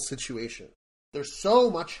whole situation. There's so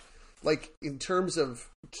much, in terms of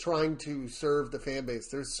trying to serve the fan base,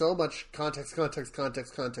 there's so much context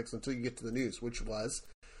until you get to the news, which was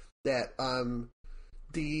that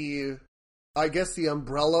the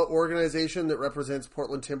umbrella organization that represents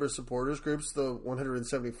Portland Timbers supporters groups, the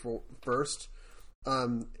 171st,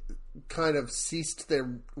 kind of ceased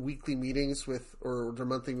their weekly meetings or their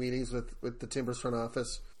monthly meetings with the Timbers front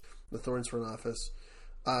office, the Thorns front office,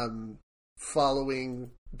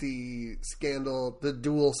 following the scandal, the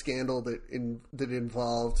dual scandal that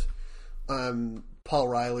involved Paul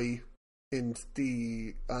Riley and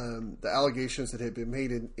the allegations that had been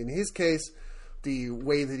made in his case, the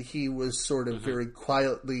way that he was sort of very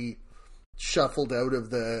quietly shuffled out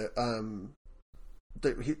of the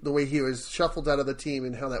way he was shuffled out of the team,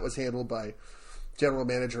 and how that was handled by general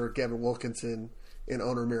manager Gavin Wilkinson and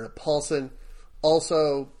owner Merritt Paulson.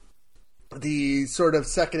 Also, the sort of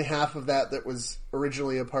second half of that was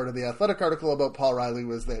originally a part of the Athletic article about Paul Riley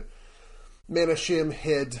was that Menachem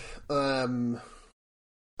had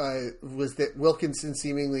was that Wilkinson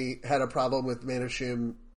seemingly had a problem with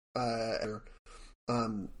Menachem.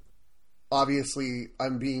 Obviously,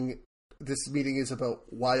 this meeting is about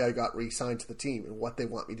why I got re-signed to the team and what they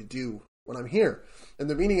want me to do when I'm here. And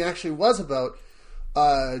the meeting actually was about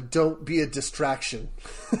don't be a distraction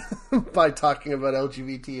by talking about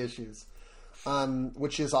LGBT issues,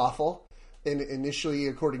 which is awful. And initially,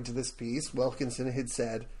 according to this piece, Wilkinson had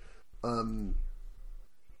said, I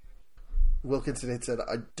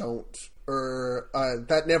don't, or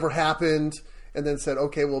that never happened. And then said,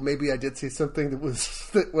 okay, well, maybe I did say something that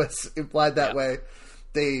was implied that way.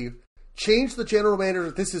 They changed the general manager.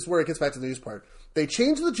 This is where it gets back to the news part. They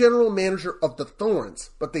changed the general manager of the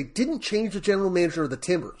Thorns, but they didn't change the general manager of the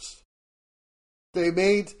Timbers. They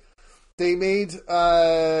made Karina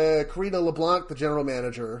LeBlanc the general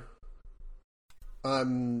manager.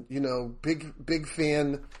 Big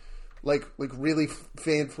fan, really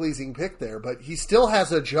fan pleasing pick there, but he still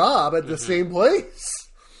has a job at the same place.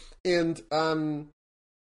 And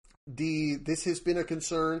this has been a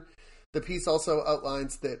concern. The piece also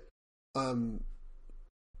outlines that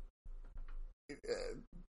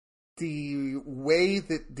the way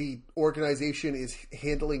that the organization is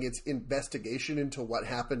handling its investigation into what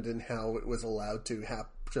happened and how it was allowed to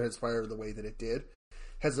transpire the way that it did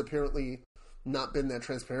has apparently not been that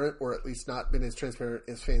transparent, or at least not been as transparent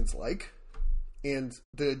as fans like. And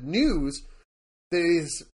the news that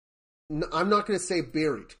is, I'm not going to say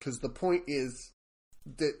buried, because the point is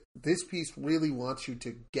that this piece really wants you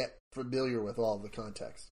to get familiar with all the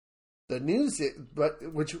context. The news,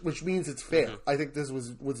 which means it's fair. Mm-hmm. I think this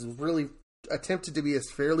was really attempted to be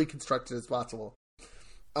as fairly constructed as possible.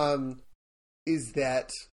 Is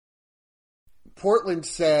that Portland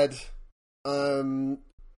said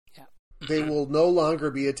they will no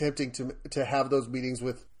longer be attempting to have those meetings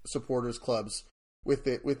with supporters clubs, with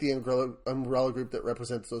the umbrella group that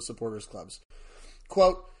represents those supporters clubs.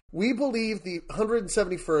 Quote, "We believe the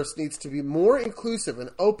 171st needs to be more inclusive and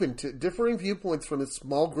open to differing viewpoints from a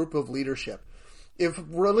small group of leadership. If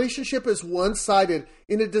relationship is one-sided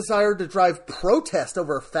in a desire to drive protest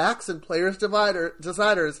over facts and players'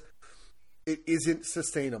 desires, it isn't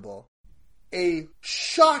sustainable." A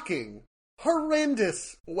shocking,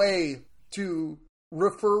 horrendous way to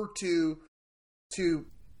refer to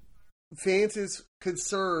fans'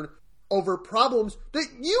 concern over problems that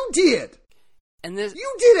you did. And this,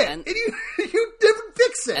 you did it, and you didn't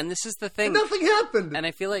fix it. And this is the thing. And nothing happened. And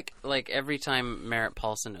I feel like every time Merritt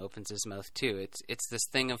Paulson opens his mouth too, it's this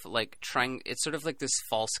thing of trying. It's sort of like this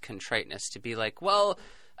false contriteness to be like, well,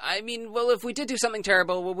 if we did do something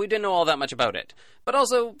terrible, well, we didn't know all that much about it. But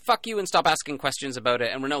also, fuck you and stop asking questions about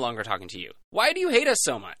it, and we're no longer talking to you. Why do you hate us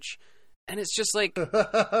so much? And it's just like,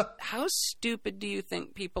 how stupid do you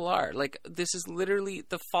think people are? This is literally,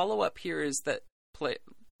 the follow-up here is that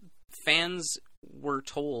fans were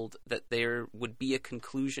told that there would be a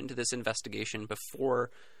conclusion to this investigation before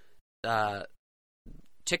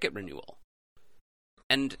ticket renewal.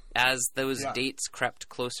 And as those dates crept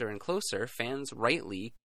closer and closer, fans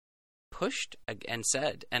rightly pushed and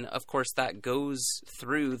said, and of course that goes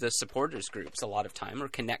through the supporters groups a lot of time, or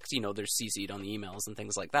connects, they're CC'd on the emails and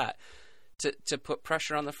things like that, to put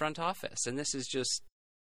pressure on the front office. And this is just,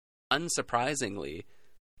 unsurprisingly,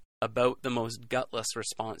 about the most gutless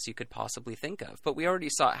response you could possibly think of. But we already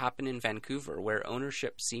saw it happen in Vancouver, where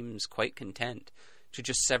ownership seems quite content to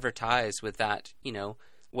just sever ties with that,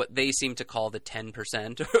 what they seem to call the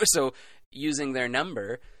 10%. So using their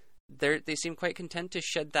number, they seem quite content to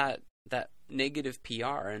shed that negative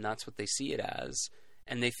PR, and that's what they see it as.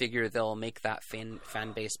 And they figure they'll make that fan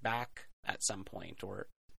base back at some point, or,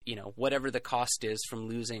 whatever the cost is from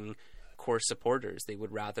losing core supporters, they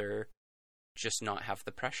would rather just not have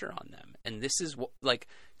the pressure on them. And this is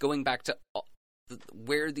going back to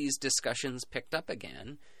where these discussions picked up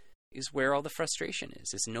again, is where all the frustration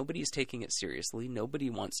is nobody's taking it seriously. Nobody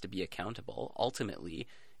wants to be accountable. Ultimately,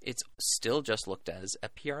 it's still just looked as a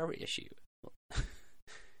PR issue.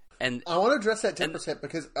 And I want to address that 10%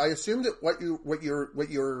 because I assume that what you're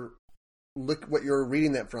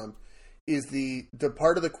reading that from is the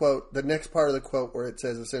part of the quote, the next part of the quote where it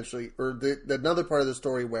says essentially, or another part of the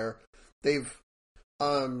story where they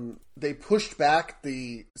pushed back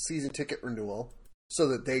the season ticket renewal so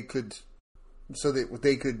that they could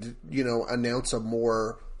announce a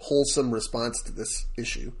more wholesome response to this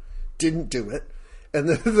issue. Didn't do it, and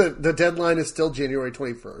the deadline is still January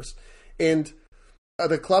 21st. And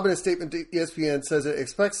the club in a statement to ESPN says it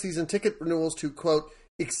expects season ticket renewals to, quote,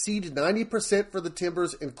 exceed 90% for the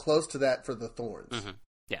Timbers and close to that for the Thorns. Mm-hmm.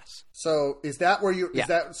 Yes. So is that where is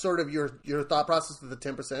that sort of your thought process of the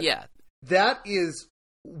 10%? Yeah. That is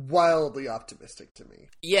wildly optimistic to me.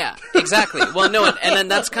 Yeah, exactly. Well, no, and then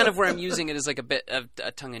that's kind of where I'm using it as like a bit of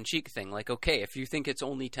a tongue-in-cheek thing. Like, okay, if you think it's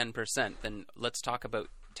only 10%, then let's talk about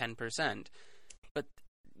 10%. But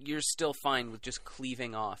you're still fine with just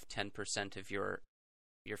cleaving off 10% of your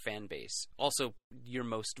fan base. Also, your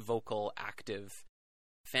most vocal, active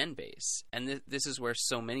fan base. And this is where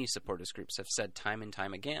so many supporters groups have said time and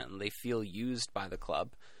time again, they feel used by the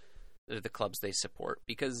club, the clubs they support,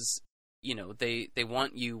 because they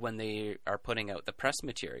want you when they are putting out the press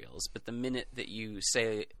materials, but the minute that you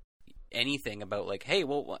say anything about like, hey,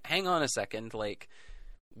 well, hang on a second, like,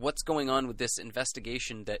 what's going on with this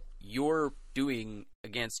investigation that you're doing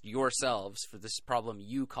against yourselves for this problem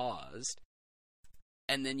you caused,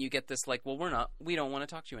 and then you get this like, well, we don't want to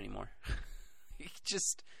talk to you anymore.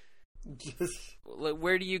 just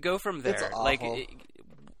where do you go from there? Like,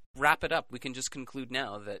 wrap it up. We can just conclude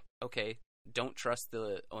now that, okay, don't trust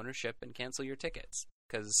the ownership and cancel your tickets.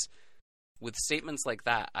 Because with statements like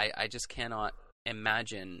that, I just cannot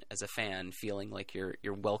imagine as a fan feeling like you're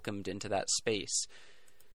welcomed into that space.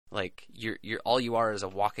 Like you're all you are is a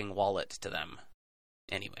walking wallet to them.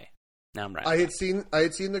 Anyway, now I'm right. I had seen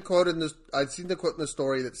the quote in the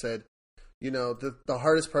story that said, the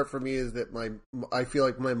hardest part for me is that I feel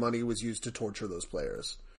like my money was used to torture those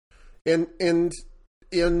players, and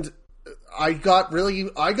I got really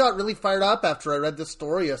fired up after I read this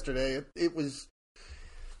story yesterday.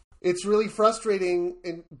 It's really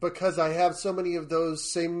frustrating, because I have so many of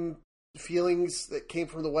those same feelings that came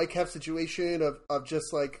from the Whitecap situation of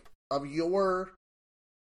just like of your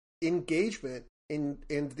engagement and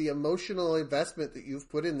the emotional investment that you've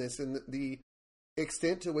put in this, and the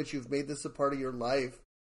extent to which you've made this a part of your life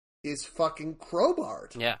is fucking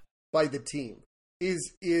crowbarred by the team.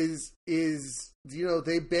 Is they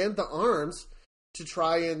bend the arms to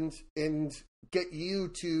try and get you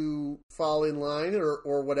to fall in line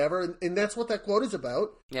or whatever, and that's what that quote is about.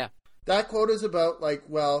 Yeah, that quote is about like,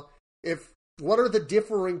 well, what are the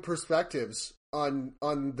differing perspectives on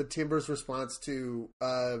the Timbers' response to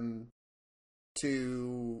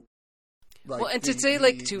like, well, and to say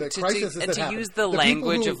like to use the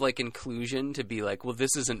language of like inclusion, to be like, well,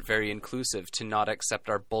 this isn't very inclusive, to not accept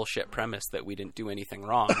our bullshit premise that we didn't do anything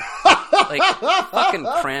wrong. Like, fucking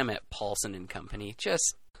cram it, Paulson and company.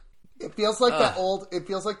 Just it feels like that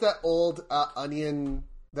old Onion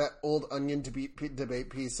debate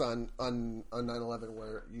piece on 9/11,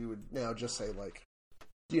 where you would now just say like,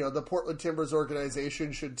 the Portland Timbers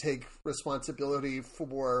organization should take responsibility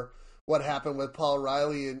for what happened with Paul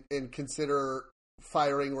Riley and consider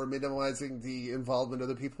firing or minimizing the involvement of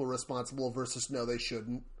the people responsible versus no, they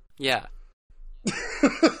shouldn't. Yeah.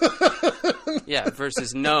 Yeah,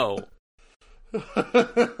 versus no.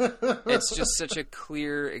 It's just such a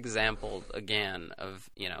clear example, again, of,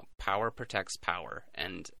 power protects power.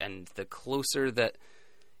 And the closer that,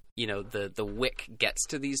 the wick gets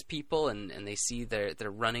to these people and they see they're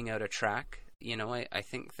running out of track, I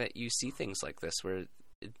think that you see things like this where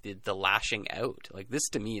the lashing out, like, this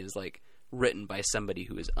to me is like written by somebody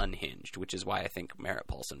who is unhinged, which is why I think Merritt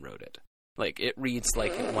Paulson wrote it. Like, it reads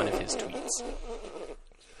like one of his tweets.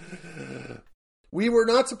 We were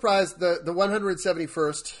not surprised. The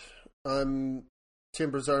 171st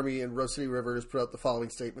Timbers Army and Rose City Rivers put out the following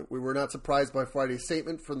statement. We were not surprised by Friday's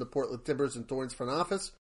statement from the Portland Timbers and Thorns front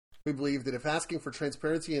office. We believe that if asking for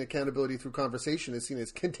transparency and accountability through conversation is seen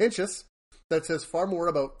as contentious, that says far more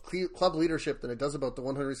about club leadership than it does about the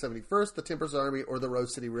 171st, the Timbers Army, or the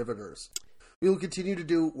Rose City Riveters. We will continue to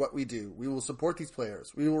do what we do. We will support these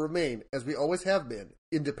players. We will remain, as we always have been,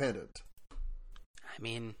 independent. I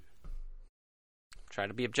mean, try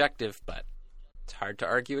to be objective, but it's hard to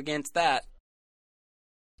argue against that.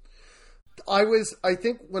 I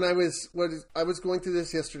think when I was going through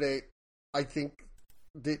this yesterday, I think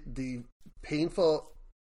the painful,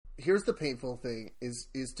 here's the painful thing, is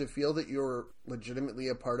to feel that you're legitimately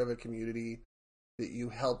a part of a community that you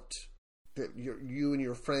helped, that you and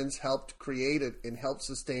your friends helped create it and help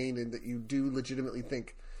sustain, and that you do legitimately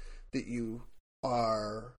think that you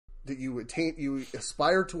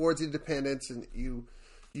aspire towards independence, and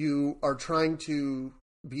you are trying to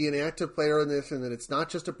be an active player in this, and that it's not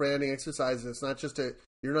just a branding exercise, and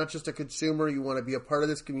you're not just a consumer, you want to be a part of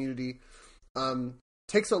this community.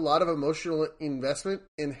 Takes a lot of emotional investment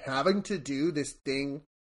in having to do this thing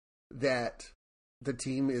that the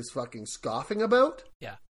team is fucking scoffing about.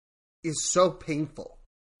 Yeah. Is so painful.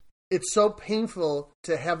 It's so painful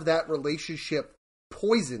to have that relationship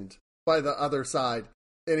poisoned by the other side.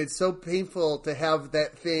 And it's so painful to have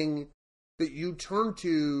that thing that you turn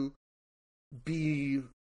to be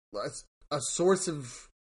a source of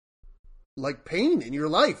like pain in your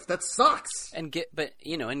life. That sucks. And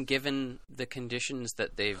given the conditions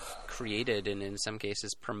that they've created and in some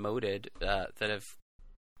cases promoted that have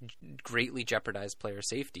greatly jeopardized player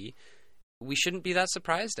safety, we shouldn't be that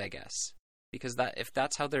surprised, I guess, because if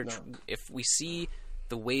that's how they're, if we see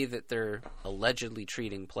the way that they're allegedly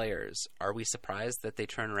treating players, are we surprised that they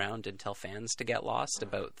turn around and tell fans to get lost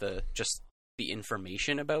about the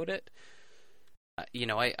information about it?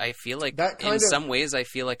 I feel like some ways I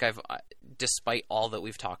feel like I've, despite all that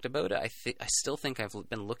we've talked about it, I still think I've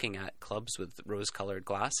been looking at clubs with rose-colored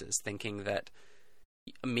glasses, thinking that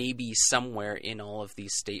maybe somewhere in all of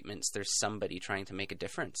these statements there's somebody trying to make a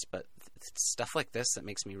difference. But stuff like this that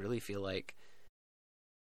makes me really feel like,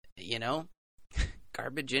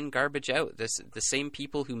 garbage in, garbage out. The same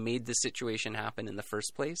people who made the situation happen in the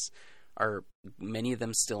first place are many of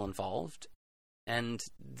them still involved, and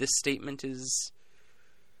this statement is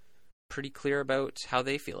pretty clear about how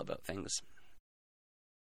they feel about things.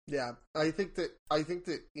 Yeah, I think that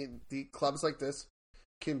in the clubs like this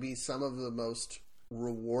can be some of the most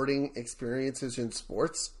rewarding experiences in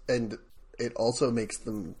sports, and it also makes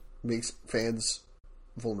fans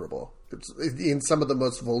vulnerable. It's in some of the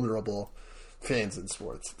most vulnerable fans in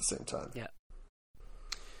sports at the same time. Yeah.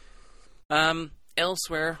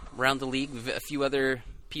 Elsewhere around the league, we've a few other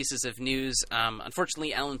pieces of news.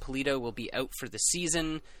 Unfortunately, Alan Pulido will be out for the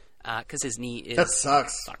season because his knee is that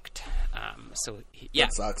sucks. Fucked.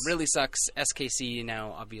 That sucks. Really sucks. SKC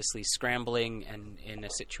now obviously scrambling and in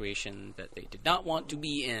a situation that they did not want to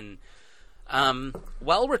be in.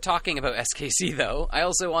 While we're talking about SKC, though, I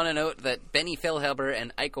also want to note that Benny Feilhaber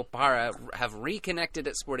and Iko Para have reconnected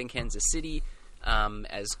at Sporting Kansas City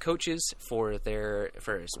as coaches for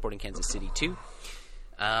Sporting Kansas City 2.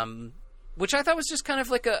 Which I thought was just kind of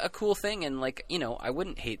like a cool thing, and I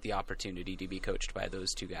wouldn't hate the opportunity to be coached by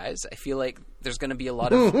those two guys. I feel like there's going to be a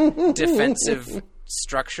lot of defensive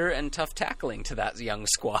structure and tough tackling to that young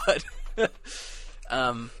squad.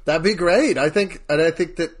 That'd be great. I think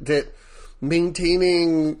that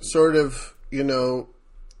maintaining sort of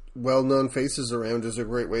well-known faces around is a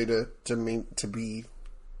great way to be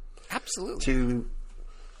absolutely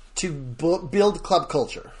to build club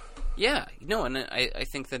culture. Yeah, and I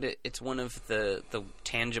think that it's one of the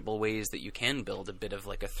tangible ways that you can build a bit of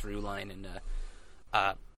like a through line and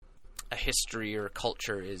a history or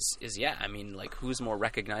culture is who's more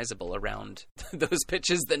recognizable around those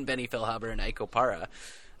pitches than Benny Feilhaber and Iko Para,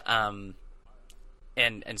 and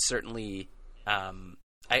certainly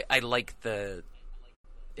I like it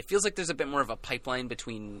feels like there's a bit more of a pipeline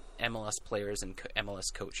between MLS players and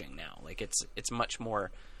MLS coaching now. Like it's much more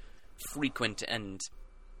frequent and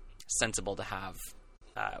sensible to have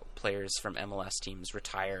players from MLS teams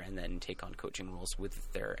retire and then take on coaching roles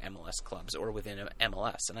with their MLS clubs or within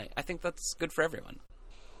MLS, and I think that's good for everyone.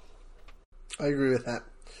 I agree with that.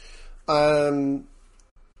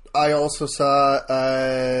 I also saw.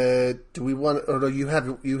 Do we want? Or no, you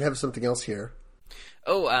have something else here?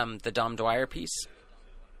 Oh, the Dom Dwyer piece.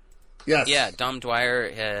 Yes. Yeah, Dom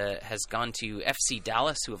Dwyer has gone to FC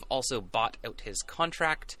Dallas, who have also bought out his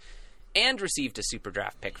contract and received a super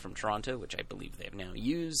draft pick from Toronto, which I believe they have now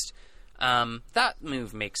used. That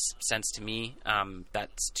move makes sense to me.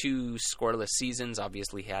 That's 2 scoreless seasons.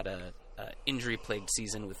 Obviously, he had a injury-plagued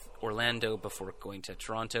season with Orlando before going to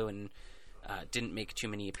Toronto and didn't make too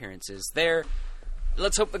many appearances there.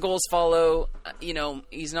 Let's hope the goals follow.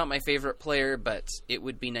 He's not my favorite player, but it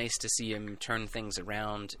would be nice to see him turn things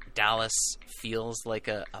around. Dallas feels like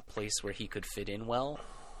a place where he could fit in well.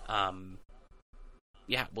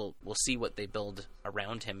 We'll see what they build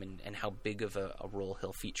around him and how big of a role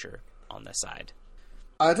he'll feature on the side.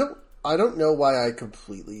 I don't know why I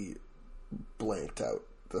completely blanked out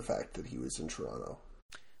the fact that he was in Toronto.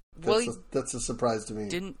 That's a surprise to me.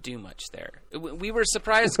 Didn't do much there. We were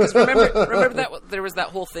surprised because remember that there was that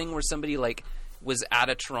whole thing where somebody was at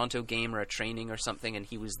a Toronto game or a training or something, and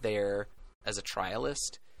he was there as a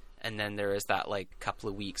trialist, and then there was that couple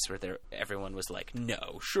of weeks where everyone was like,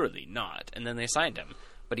 "No, surely not," and then they signed him,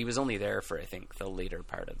 but he was only there for I think the later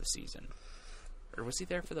part of the season. Or was he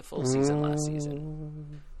there for the full season last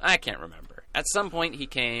season? I can't remember. At some point he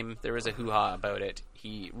came. There was a hoo-ha about it.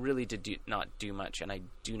 He really did not do much, and I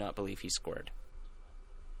do not believe he scored.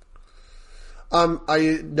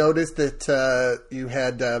 I noticed that you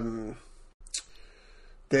had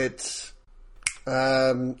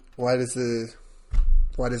why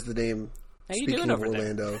does the name? How you doing over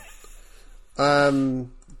Orlando?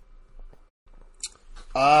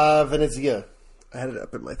 Venezia. I had it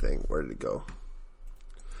up in my thing. Where did it go?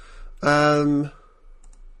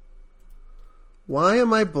 Why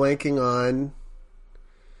am I blanking on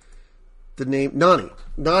the name? Nani.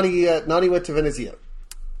 Nani went to Venezia.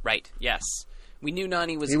 Right. Yes. We knew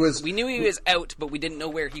Nani was. We knew he was out, but we didn't know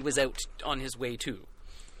where he was out on his way to.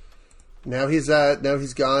 Now he's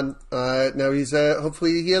gone. Now he's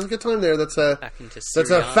hopefully he has a good time there. That's a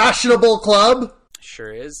fashionable club.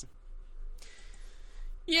 Sure is.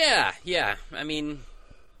 Yeah. I mean,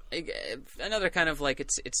 another kind of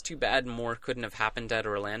it's too bad more couldn't have happened at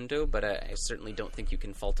Orlando, but I certainly don't think you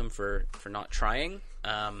can fault him for not trying.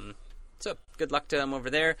 So good luck to him over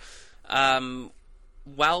there.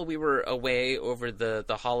 While we were away over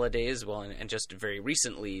the holidays, and just very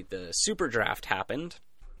recently, the Super Draft happened.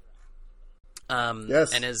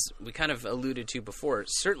 Yes. And as we kind of alluded to before,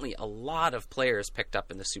 certainly a lot of players picked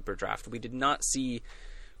up in the Super Draft. We did not see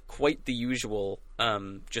quite the usual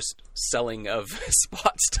just selling of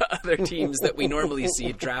spots to other teams that we normally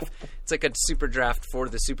see draft. It's like a super draft for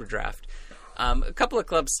the Super Draft. A couple of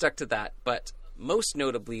clubs stuck to that, but most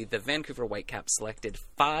notably, the Vancouver Whitecaps selected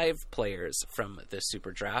 5 players from the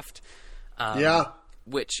Super Draft.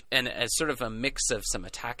 Which, and as sort of a mix of some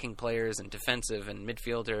attacking players and defensive and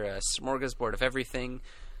midfielder, a smorgasbord of everything,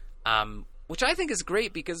 which I think is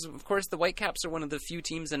great because, of course, the Whitecaps are one of the few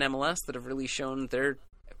teams in MLS that have really shown they're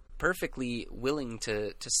perfectly willing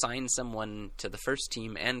to sign someone to the first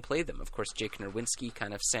team and play them. Of course, Jake Nerwinski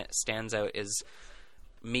kind of stands out as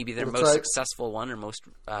maybe their successful one or most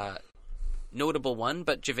notable one,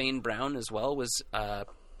 but Javane Brown as well was a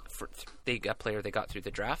player they got through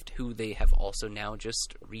the draft, who they have also now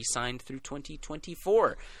just re-signed through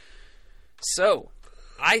 2024. So,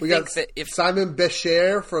 I think that if Simon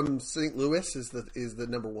Becher from St. Louis is the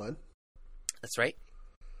number one. That's right.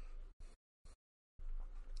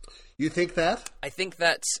 You think that? I think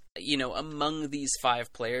that, among these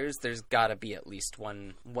 5 players, there's got to be at least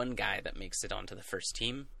one guy that makes it onto the first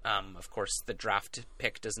team. Of course, the draft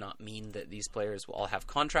pick does not mean that these players will all have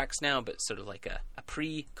contracts now, but sort of like a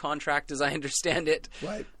pre-contract, as I understand it.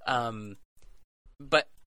 Right. But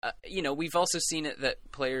we've also seen it that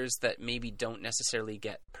players that maybe don't necessarily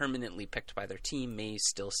get permanently picked by their team may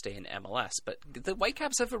still stay in MLS. But the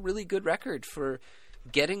Whitecaps have a really good record for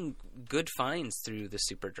getting good finds through the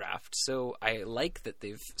Super Draft. So I like that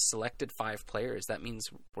they've selected 5 players. That means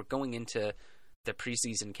we're going into the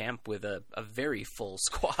preseason camp with a very full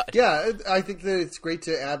squad. Yeah, I think that it's great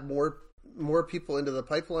to add more people into the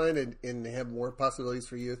pipeline and have more possibilities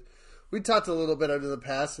for youth. We talked a little bit in the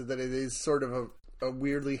past that it is sort of a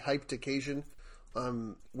weirdly hyped occasion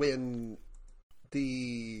when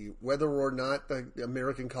whether or not the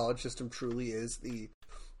American college system truly is the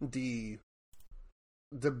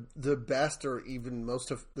best or even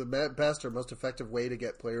most effective way to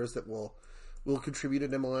get players that will contribute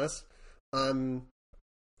in MLS.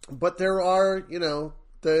 But there are,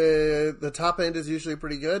 the top end is usually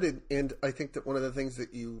pretty good, and I think that one of the things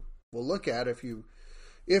that you will look at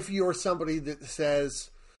if you're somebody that says,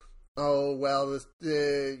 oh well,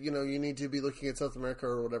 you need to be looking at South America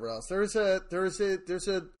or whatever else. There's a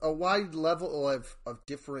wide level of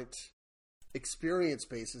different experience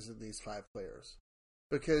bases in these 5 players,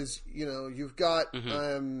 because you've got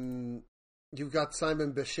you've got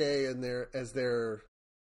Simon Bechet in there as their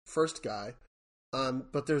first guy,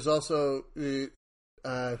 but there's also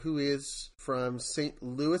who is from St.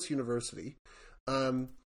 Louis University.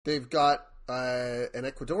 They've got an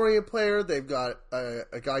Ecuadorian player. They've got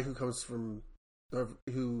a guy who comes from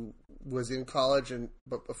who was in college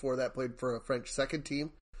but before that played for a French second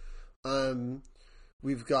team.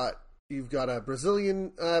 You've got a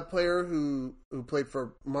Brazilian player who played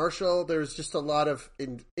for Marshall. There's just a lot of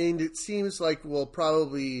and it seems like we'll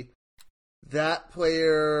probably that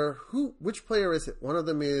player which player is it? One of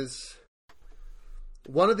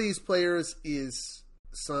these players is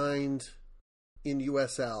signed in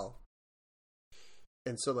USL.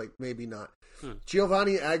 And so maybe not.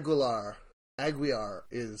 Giovanni Aguiar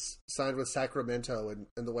is signed with Sacramento, and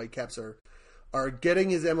the Whitecaps are getting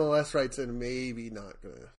his MLS rights and maybe not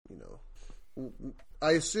gonna,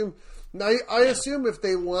 I assume if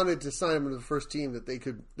they wanted to sign him to the first team that they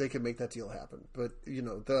could make that deal happen. But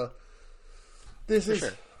this is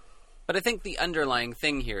sure. But I think the underlying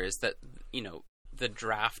thing here is that the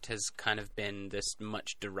draft has kind of been this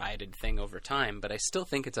much derided thing over time, but I still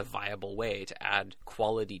think it's a viable way to add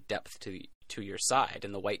quality depth to your side,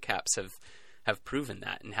 and the Whitecaps have proven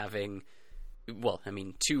that in having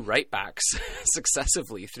 2 right backs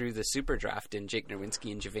successively through the super draft in Jake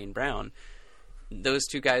Nerwinski and Javane Brown. Those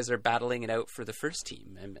 2 guys are battling it out for the first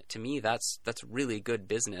team, and to me that's really good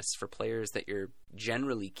business for players that you're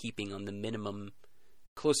generally keeping on the minimum,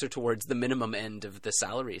 closer towards the minimum end of the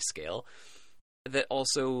salary scale, that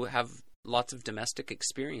also have lots of domestic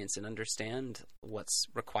experience and understand what's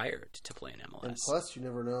required to play in MLS. And plus, you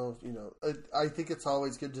never know. I think it's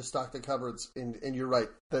always good to stock the cupboards, and you're right.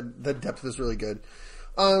 The depth is really good.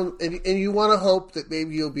 And you want to hope that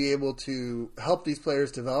maybe you'll be able to help these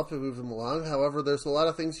players develop and move them along. However, there's a lot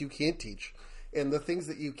of things you can't teach. And the things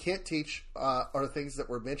that you can't teach are things that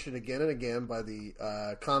were mentioned again and again by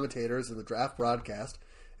the commentators in the draft broadcast.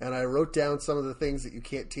 And I wrote down some of the things that you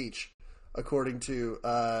can't teach, according to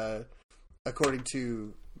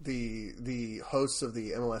the hosts of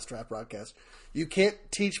the MLS draft broadcast. You can't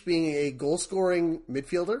teach being a goal-scoring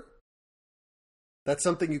midfielder. That's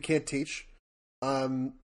something you can't teach.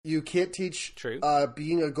 You can't teach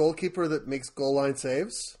being a goalkeeper that makes goal line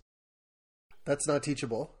saves. That's not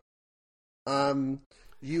teachable.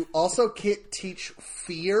 You also can't teach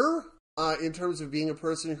fear in terms of being a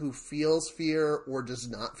person who feels fear or does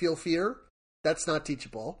not feel fear. That's not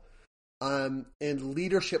teachable. And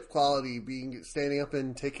leadership quality, standing up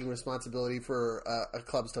and taking responsibility for a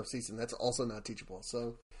club's tough season, that's also not teachable.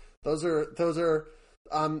 So those are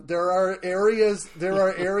there are areas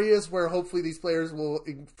where hopefully these players will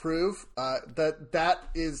improve. That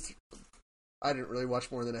is, I didn't really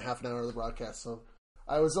watch more than a half an hour of the broadcast, so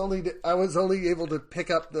I was only able to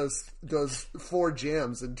pick up those 4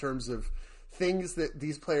 gems in terms of things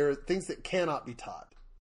that cannot be taught.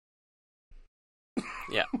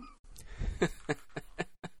 Yeah.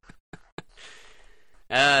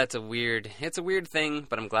 It's a weird thing,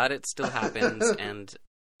 but I'm glad it still happens, and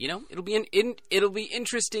it'll be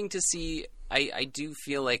interesting to see. I do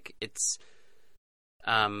feel like it's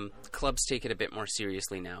clubs take it a bit more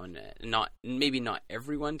seriously now, and maybe not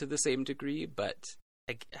everyone to the same degree, but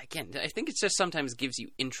again, I think it just sometimes gives you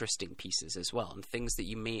interesting pieces as well, and things that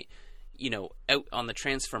you may out on the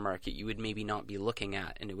transfer market you would maybe not be looking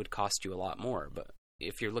at, and it would cost you a lot more, but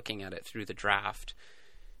if you're looking at it through the draft,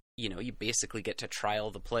 you basically get to trial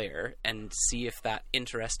the player and see if that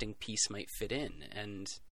interesting piece might fit in.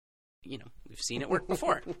 And, we've seen it work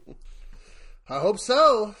before. I hope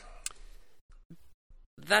so.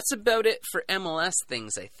 That's about it for MLS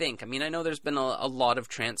things, I think. I mean, I know there's been a lot of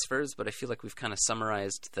transfers, but I feel like we've kind of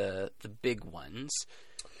summarized the big ones.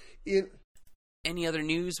 Any other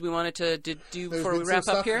news we wanted to do before we wrap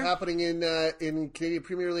up here? Happening in Canadian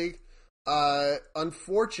Premier League.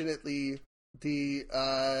 Unfortunately, the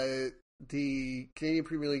Canadian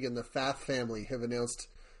Premier League and the FAF family have announced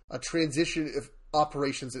a transition of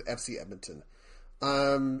operations at FC Edmonton.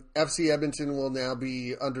 FC Edmonton will now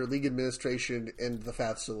be under league administration, and the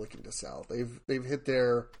FAF's still looking to sell. They've hit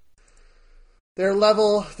their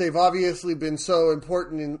level. They've obviously been so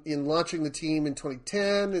important in launching the team in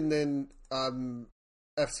 2010, and then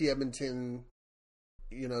FC Edmonton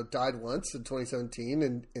died once in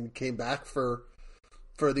 2017 and came back for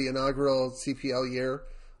the inaugural CPL year.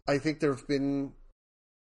 I think there have been,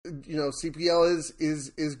 CPL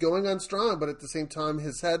is going on strong, but at the same time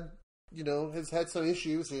has had some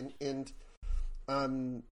issues and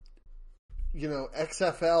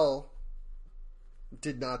XFL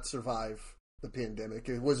did not survive the pandemic.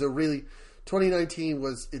 It was a really 2019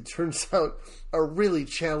 was, it turns out, a really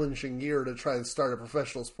challenging year to try and start a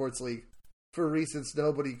professional sports league for reasons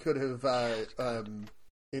nobody could have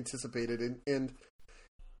anticipated. And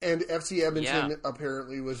FC Edmonton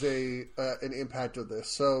apparently was an impact of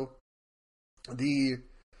this. So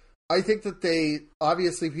I think that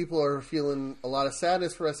obviously people are feeling a lot of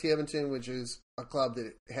sadness for FC Edmonton, which is a club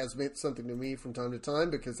that has meant something to me from time to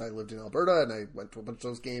time because I lived in Alberta and I went to a bunch of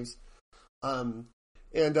those games.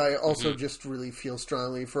 And I also just really feel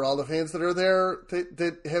strongly for all the fans that are there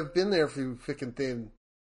that have been there through thick and thin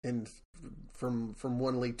and from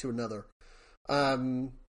one league to another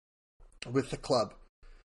with the club.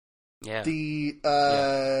 Yeah. The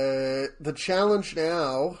challenge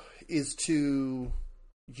now is to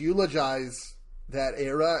eulogize that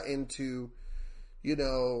era and to,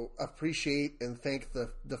 appreciate and thank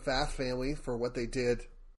the Fath family for what they did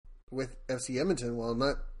with FC Edmonton, while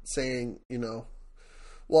not saying,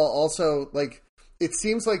 well, also, like, it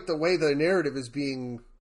seems like the way the narrative is being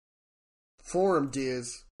formed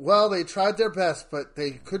is, well, they tried their best, but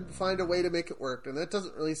they couldn't find a way to make it work. And that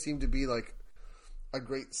doesn't really seem to be, like, a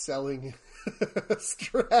great selling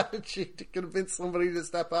strategy to convince somebody to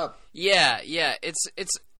step up. Yeah. It's.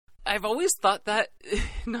 I've always thought that,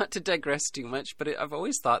 not to digress too much, but I've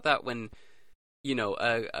always thought that when,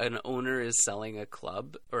 an owner is selling a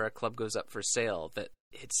club or a club goes up for sale, that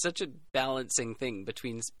it's such a balancing thing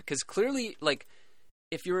because clearly, like,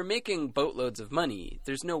 if you were making boatloads of money,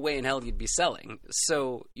 there's no way in hell you'd be selling.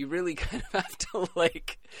 So you really kind of have to,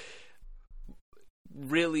 like,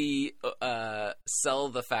 really sell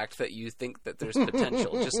the fact that you think that there's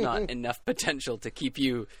potential, just not enough potential to keep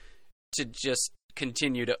you to just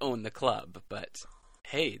continue to own the club. But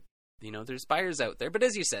hey, there's buyers out there. But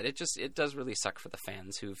as you said, it does really suck for the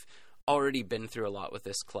fans who've already been through a lot with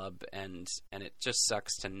this club, and it just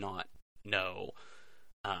sucks to not know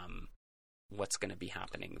what's going to be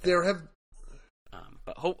happening there.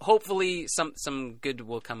 But hopefully some good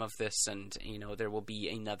will come of this, and there will be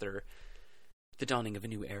the dawning of a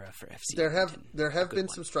new era for FC. There have been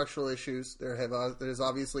some structural issues. There's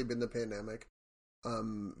obviously been the pandemic.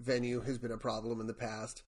 Venue has been a problem in the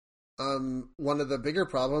past. One of the bigger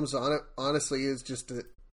problems honestly is just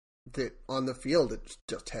that on the field it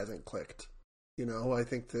just hasn't clicked. I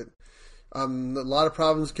think that a lot of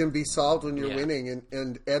problems can be solved when you're winning,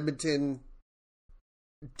 and Edmonton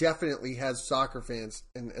definitely has soccer fans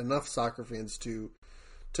and enough soccer fans to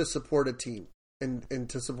support a team and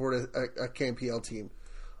to support a KMPL team.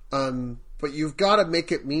 But you've got to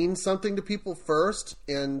make it mean something to people first,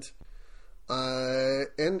 and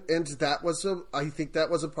that was I think that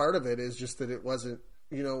was a part of it, is just that it wasn't,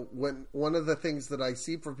 when one of the things that I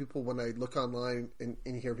see from people when I look online and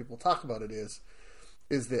hear people talk about it is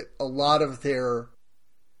that a lot of their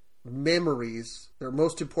memories, their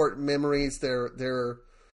most important memories, the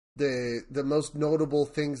most notable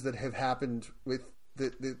things that have happened with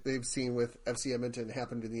that they've seen with FC Edmonton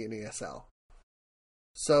happened in the NASL.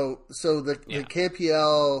 So the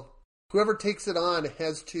KPL, whoever takes it on,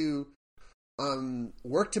 has to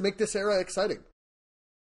work to make this era exciting.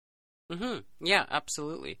 Yeah,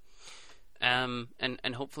 absolutely. And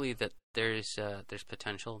hopefully that there's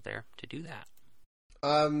potential there to do that.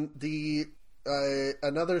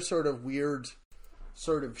 Another sort of weird,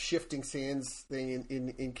 sort of shifting sands thing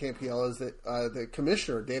in KPL is that the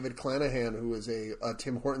commissioner, David Clanahan, who was a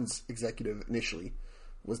Tim Hortons executive initially,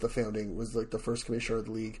 was like the first commissioner of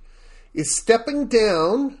the league, is stepping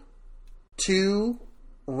down to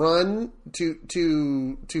run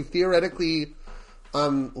to theoretically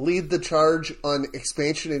lead the charge on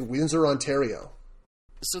expansion in Windsor, Ontario.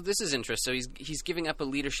 So this is interesting. So he's giving up a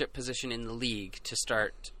leadership position in the league to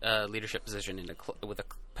start a leadership position with a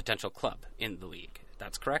potential club in the league.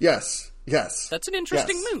 That's correct? Yes. That's an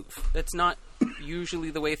interesting move. That's not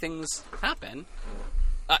usually the way things happen.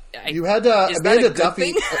 You had Amanda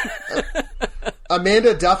Duffy.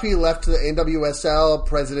 Amanda Duffy left the NWSL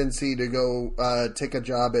presidency to go take a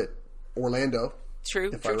job at Orlando.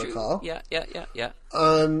 True. I recall. Yeah.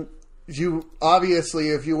 You obviously,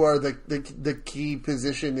 if you are the key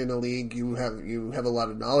position in a league, you have a lot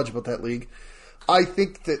of knowledge about that league. I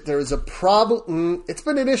think that there is a problem. It's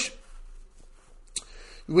been an issue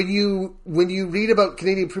when you read about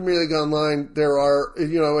Canadian Premier League online. There are,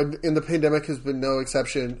 and the pandemic has been no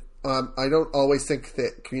exception. I don't always think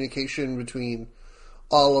that communication between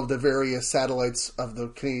all of the various satellites of the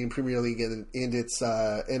Canadian Premier League and its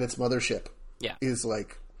mothership is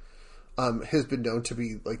like. Has been known to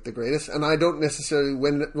be like the greatest, and I don't necessarily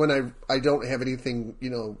when I don't have anything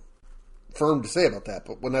firm to say about that,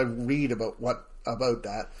 but when I read about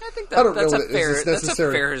that, I think that's a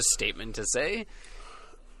fair statement to say.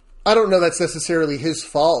 I don't know that's necessarily his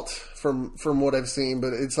fault from what I've seen,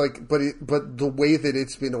 but it's like, but the way that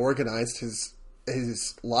it's been organized has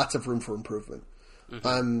lots of room for improvement.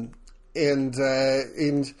 Mm-hmm.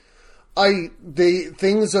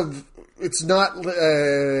 It's not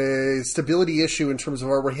a stability issue in terms of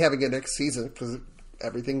are we having it next season, because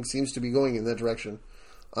everything seems to be going in that direction.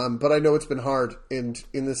 But I know it's been hard, and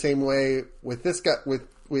in the same way with this guy,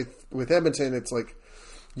 with Edmonton, it's like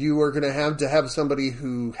you are going to have somebody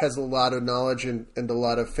who has a lot of knowledge and a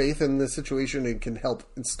lot of faith in this situation and can help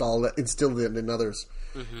instill that in others,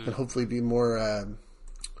 mm-hmm. and hopefully be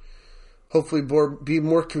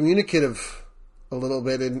more communicative a little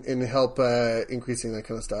bit and help increasing that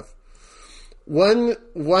kind of stuff.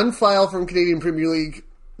 One file from Canadian Premier League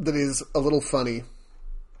that is a little funny.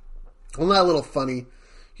 Well, not a little funny.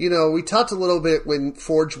 You know, we talked a little bit when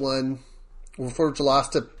Forge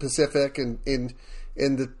lost to Pacific, and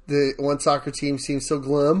the one soccer team seems so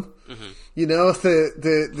glum. Mm-hmm. You know,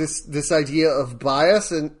 this idea of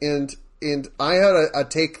bias, and I had a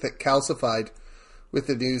take that calcified with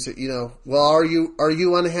the news that, you know, well, are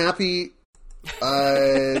you unhappy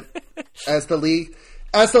as the league?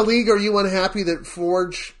 As the league, are you unhappy that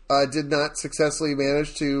Forge did not successfully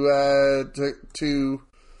manage to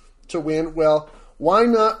win? Well, why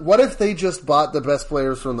not? What if they just bought the best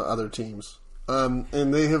players from the other teams?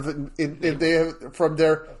 And they have from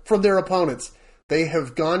their opponents. They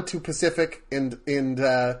have gone to Pacific and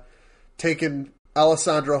taken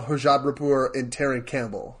Alessandro Hojabrapur and Terran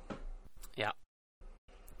Campbell. Yeah.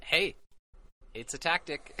 Hey, it's a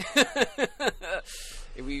tactic.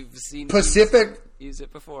 We've seen Pacific use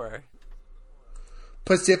it before.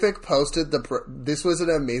 Pacific posted this was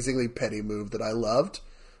an amazingly petty move that I loved.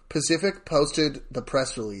 Pacific posted the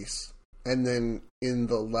press release, and then in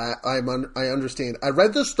the I understand. I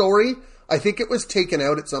read the story. I think it was taken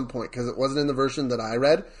out at some point because it wasn't in the version that I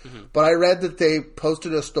read. Mm-hmm. But I read that they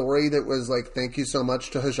posted a story that was like, "Thank you so much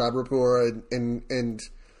to Hojabrapur and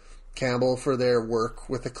Campbell for their work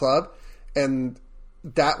with the club," and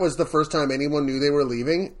that was the first time anyone knew they were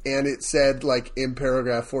leaving. And it said, like, in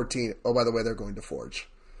paragraph 14, "Oh, by the way, they're going to Forge."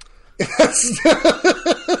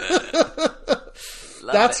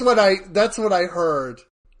 That's what I heard.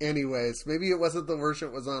 Anyways, maybe it wasn't the version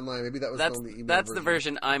that was online. Maybe that was the only email That's version. The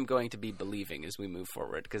version I'm going to be believing as we move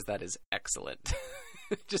forward, because that is excellent.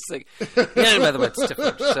 Just like, yeah, by the way, it's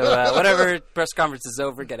different. So whatever, press conference is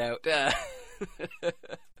over, get out. Both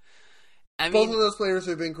of those players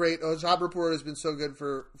have been great. Hojabrapur has been so good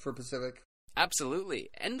for Pacific. Absolutely.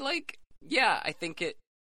 And, like, yeah, I think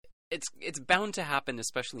it's bound to happen,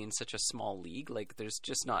 especially in such a small league. Like, there's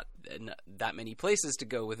just not that many places to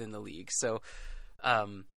go within the league. So,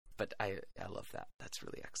 but I love that. That's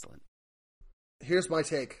really excellent. Here's my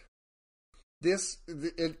take. This,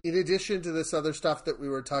 in addition to this other stuff that we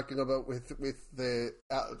were talking about with the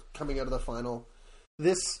coming out of the final,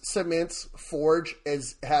 this cements Forge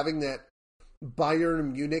as having that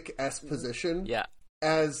Bayern Munich-esque position, yeah,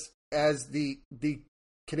 as the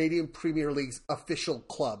Canadian Premier League's official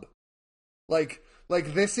club. Like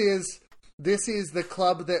this is the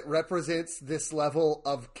club that represents this level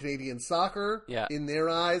of Canadian soccer. Yeah. In their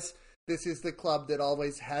eyes, this is the club that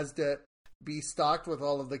always has to be stocked with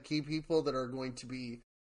all of the key people that are going to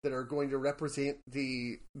represent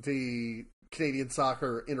the Canadian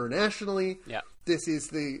soccer internationally. Yeah. This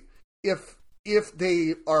is if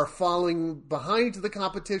they are falling behind the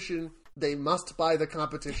competition, they must buy the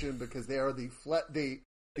competition because they are the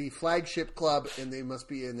flagship club, and they must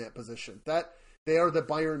be in that position. That they are the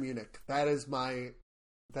Bayern Munich. That is my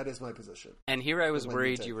position. And here I was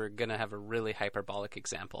worried you were going to have a really hyperbolic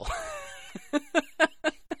example.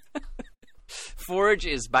 Forge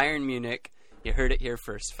is Bayern Munich. You heard it here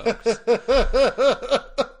first, folks.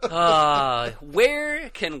 Where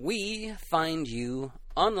can we find you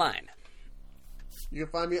online? You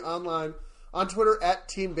can find me online on Twitter at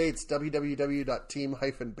Team Bates,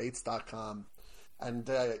 www.team-bates.com. And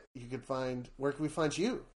you can find, where can we find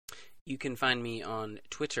you? You can find me on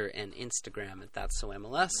Twitter and Instagram at That's So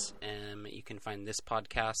MLS. You can find this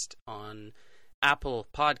podcast on Apple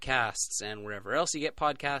Podcasts and wherever else you get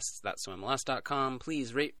podcasts. That's So MLS.com.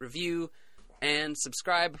 Please rate, review, and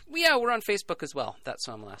subscribe. Yeah, we're on Facebook as well. That's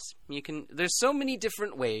So MLS. There's so many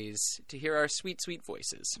different ways to hear our sweet, sweet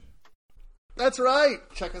voices. That's right.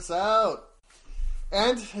 Check us out.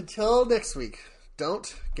 And until next week,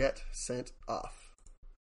 don't get sent off.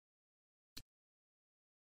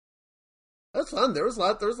 That's fun. There was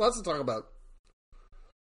lots to talk about.